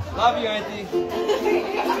 Love you, Auntie.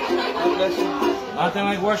 God bless you. Nothing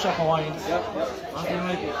like worship, Hawaiian. Yep. Nothing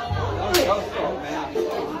like it. That was cool, man.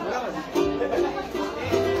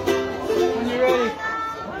 When you ready?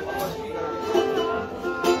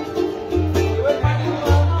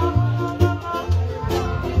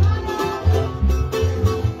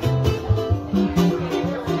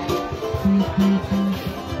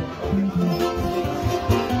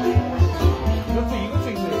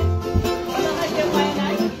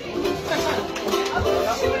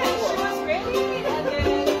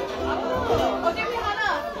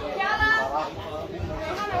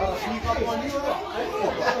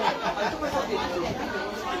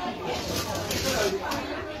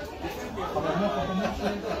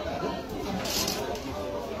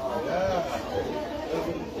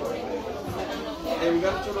 Hey, we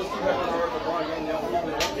got to those two back on our bar again now.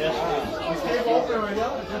 Yes. We stay open right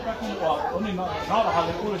now. It's just back in the bar. Only not how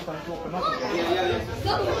the coolest time to open up again. Yeah.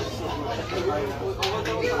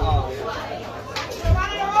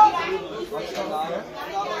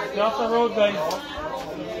 Get off the road, guys.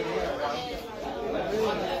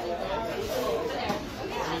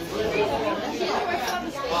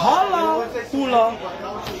 Holla, hula.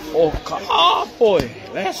 Oh, boy.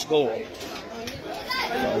 Let's go.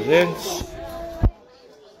 Cousins.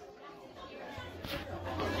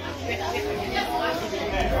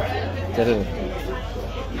 Darren.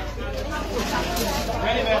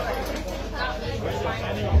 Ready, man.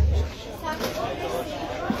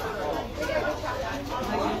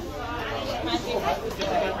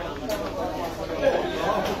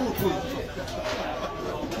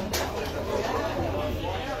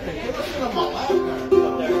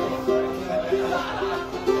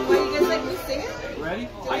 Why you guys like me singing? Ready?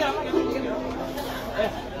 I got it.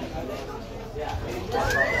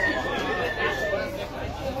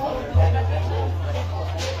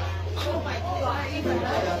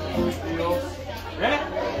 Ready?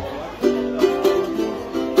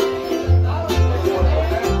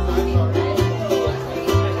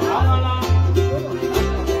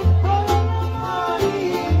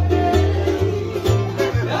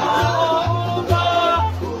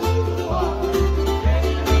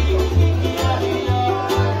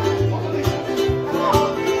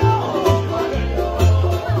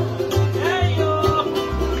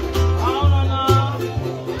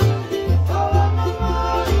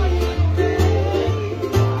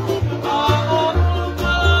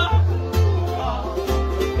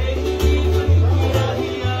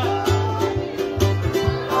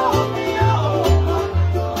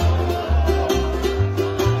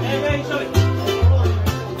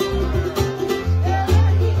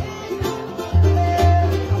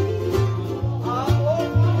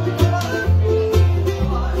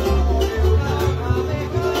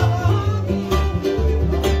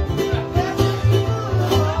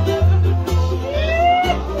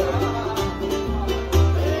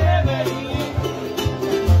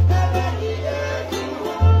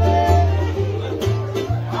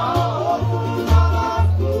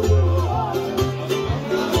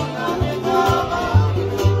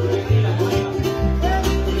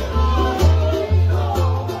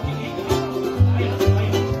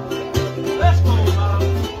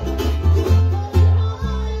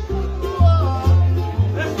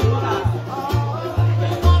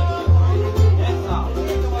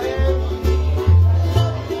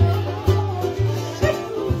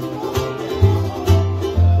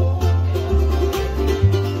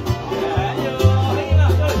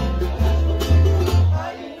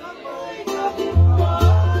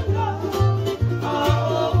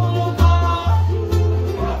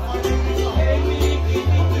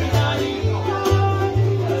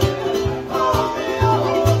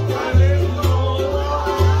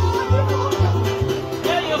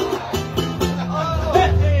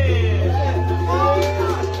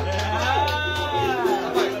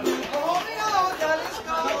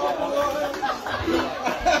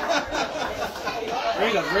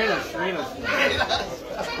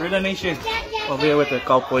 Raider Nation. Over here with the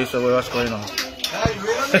cowboys, so what's going on?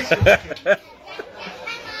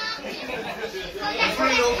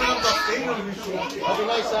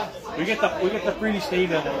 We get the pretty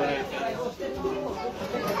stadium over there.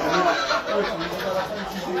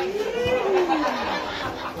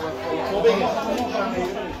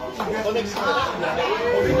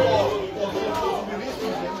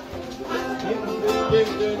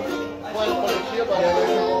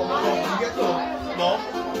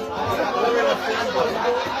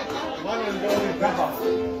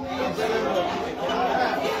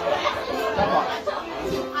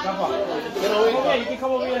 Okay, you can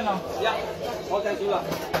come over here now. Yeah. No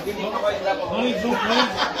need zoom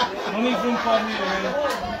for me, man.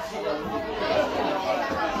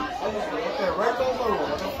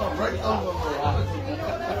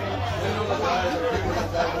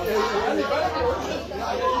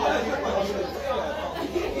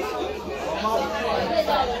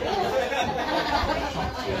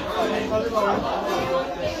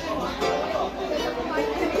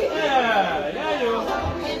 Yeah, you.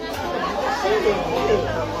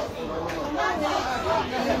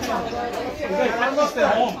 They practice their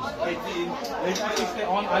home. They practice their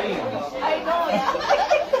own islands. I know, yeah.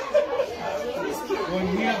 Going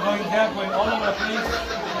here, going there, going all over the place.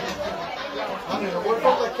 What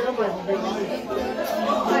about the camera?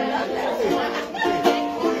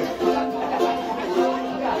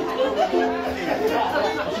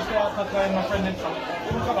 My friend in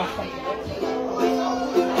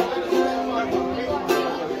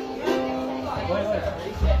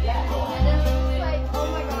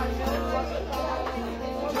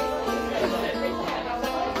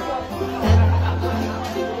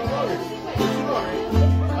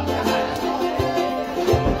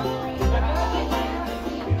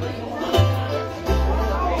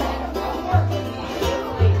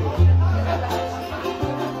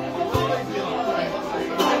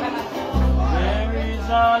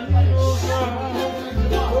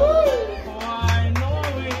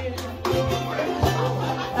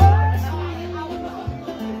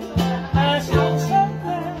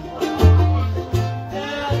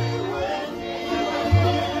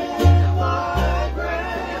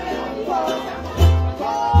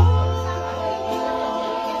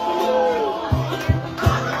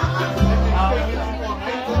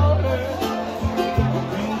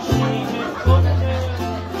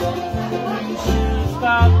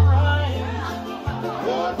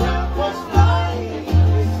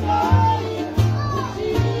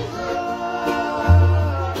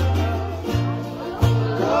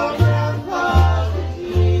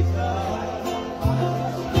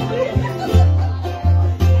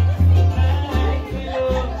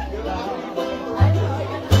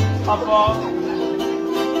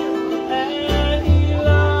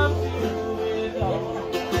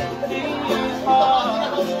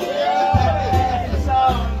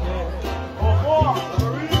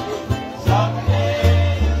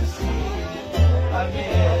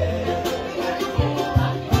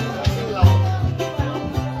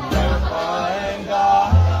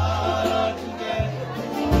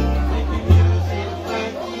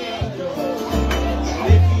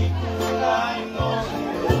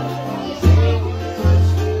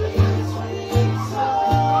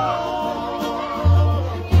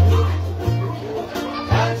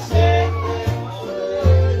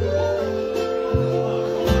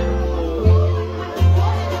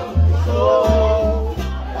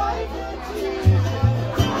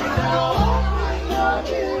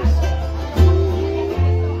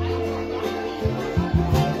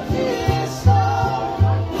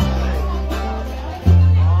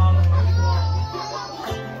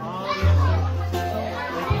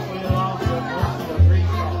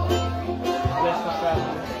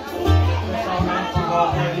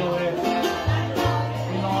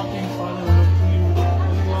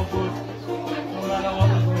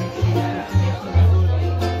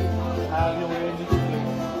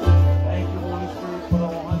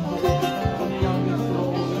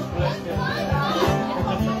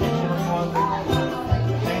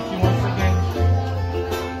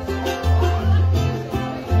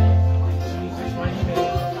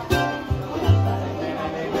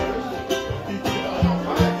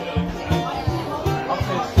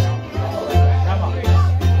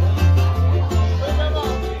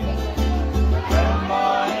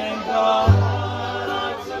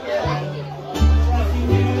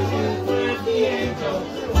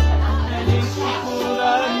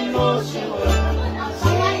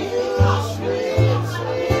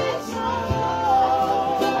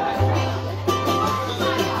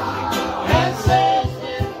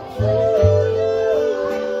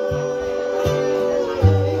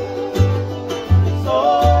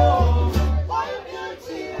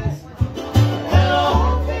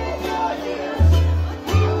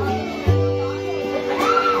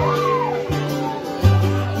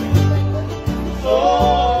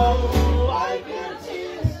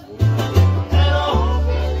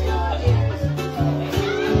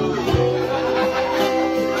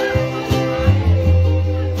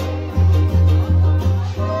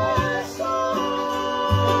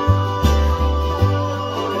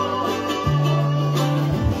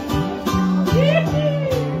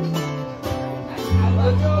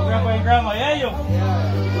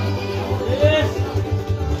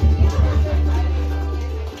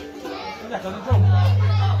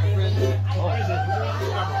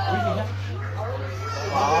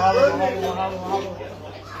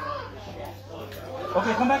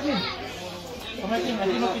Okay, come back in. Come back in. I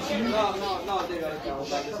think not see you. No, they got it.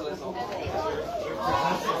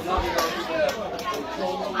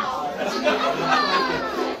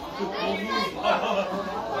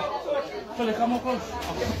 So come on close. I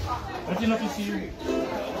think not see you.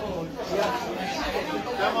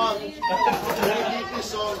 Come on. Keep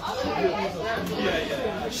this on.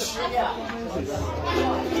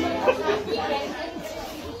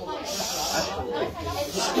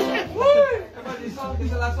 It's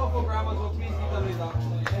the last one for grandma, so please leave them with that.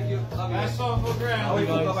 Thank you. Last one for grandma.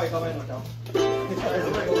 Come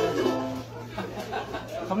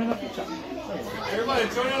Come in the picture. Everybody,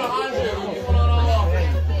 turn on 100. We're keeping on all.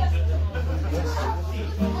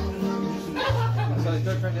 So the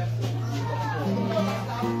third friend, yeah?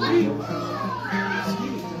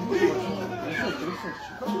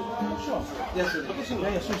 Yes, sir.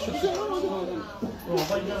 Yeah, sure.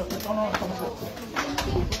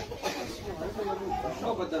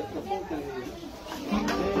 Oh, but the phone can hear you.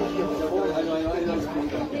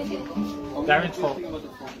 Darren's fault. Think about the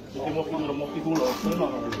phone.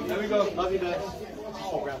 There we go. Love you guys.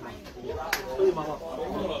 Oh, grandma. Tell your mama.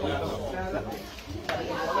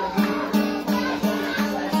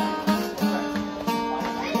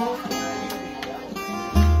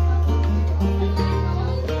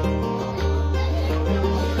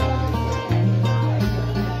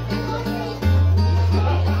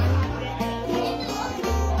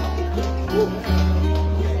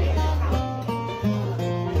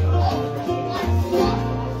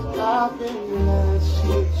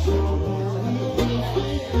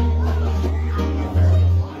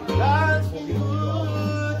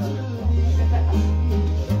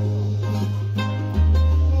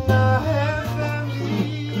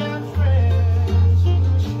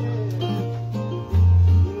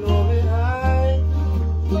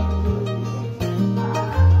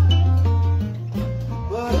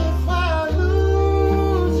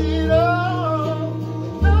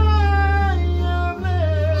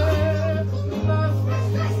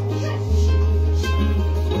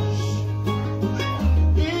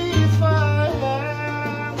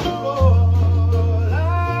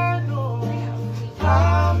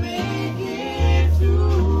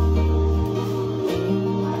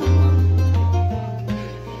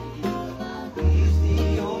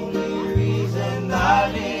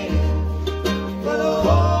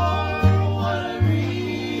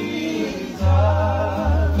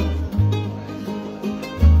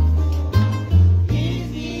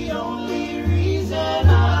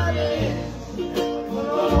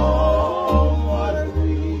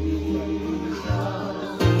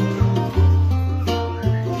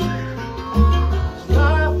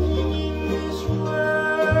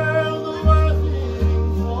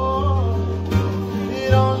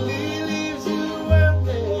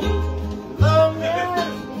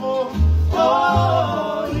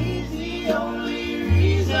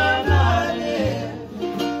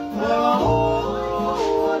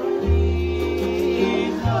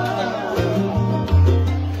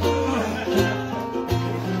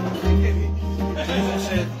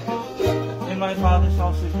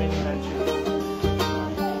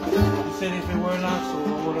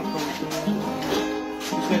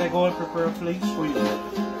 Prepare a place for you.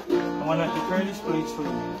 I want to prepare this place for you.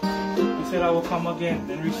 He said, I will come again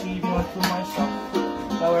and receive you unto myself,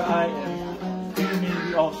 that where I am, you may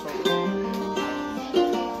be also.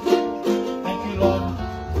 Thank you, Lord,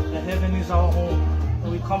 that heaven is our home,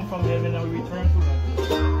 and we come from heaven and we return to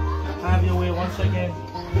heaven. Have your way once again.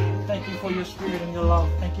 Thank you for your spirit and your love.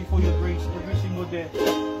 Thank you for your grace every single day.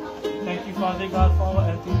 Thank you, Father God, for our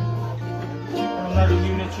Anthony. And another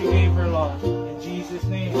you that you gave her, Lord. In Jesus'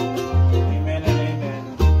 name, amen and amen.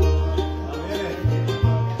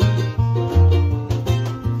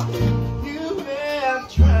 You may have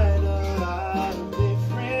tried a lot of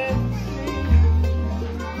different things to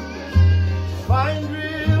find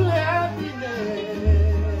real happiness,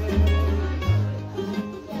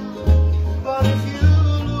 but if you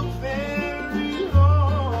look very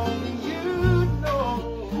long, you know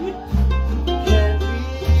it can't be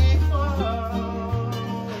found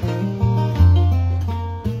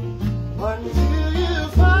until you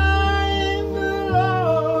find the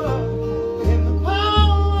Lord in the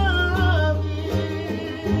power of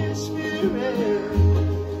His Spirit.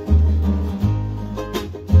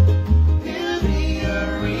 He'll be a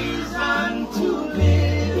reason to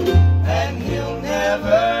live, and He'll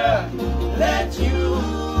never let you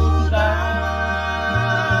down.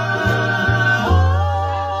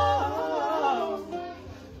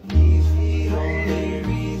 He's the only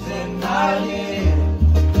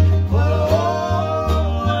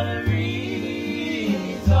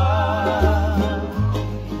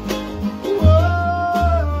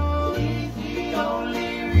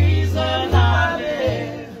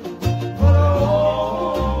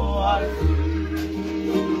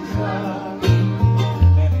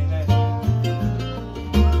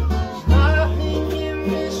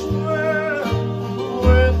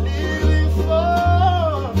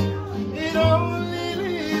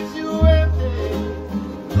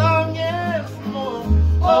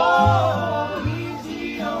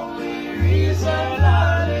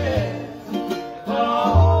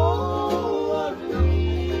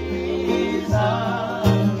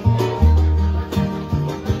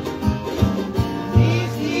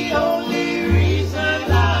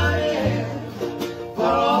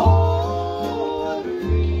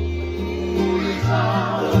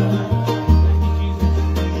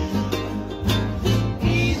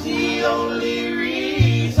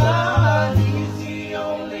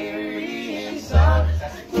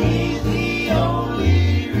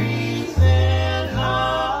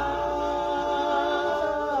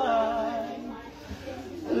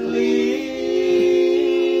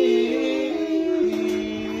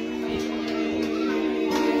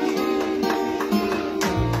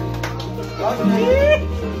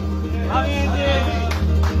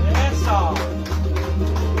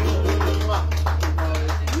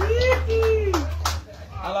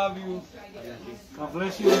love you. God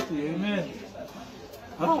bless you, Auntie. Amen.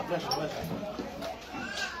 Bless you.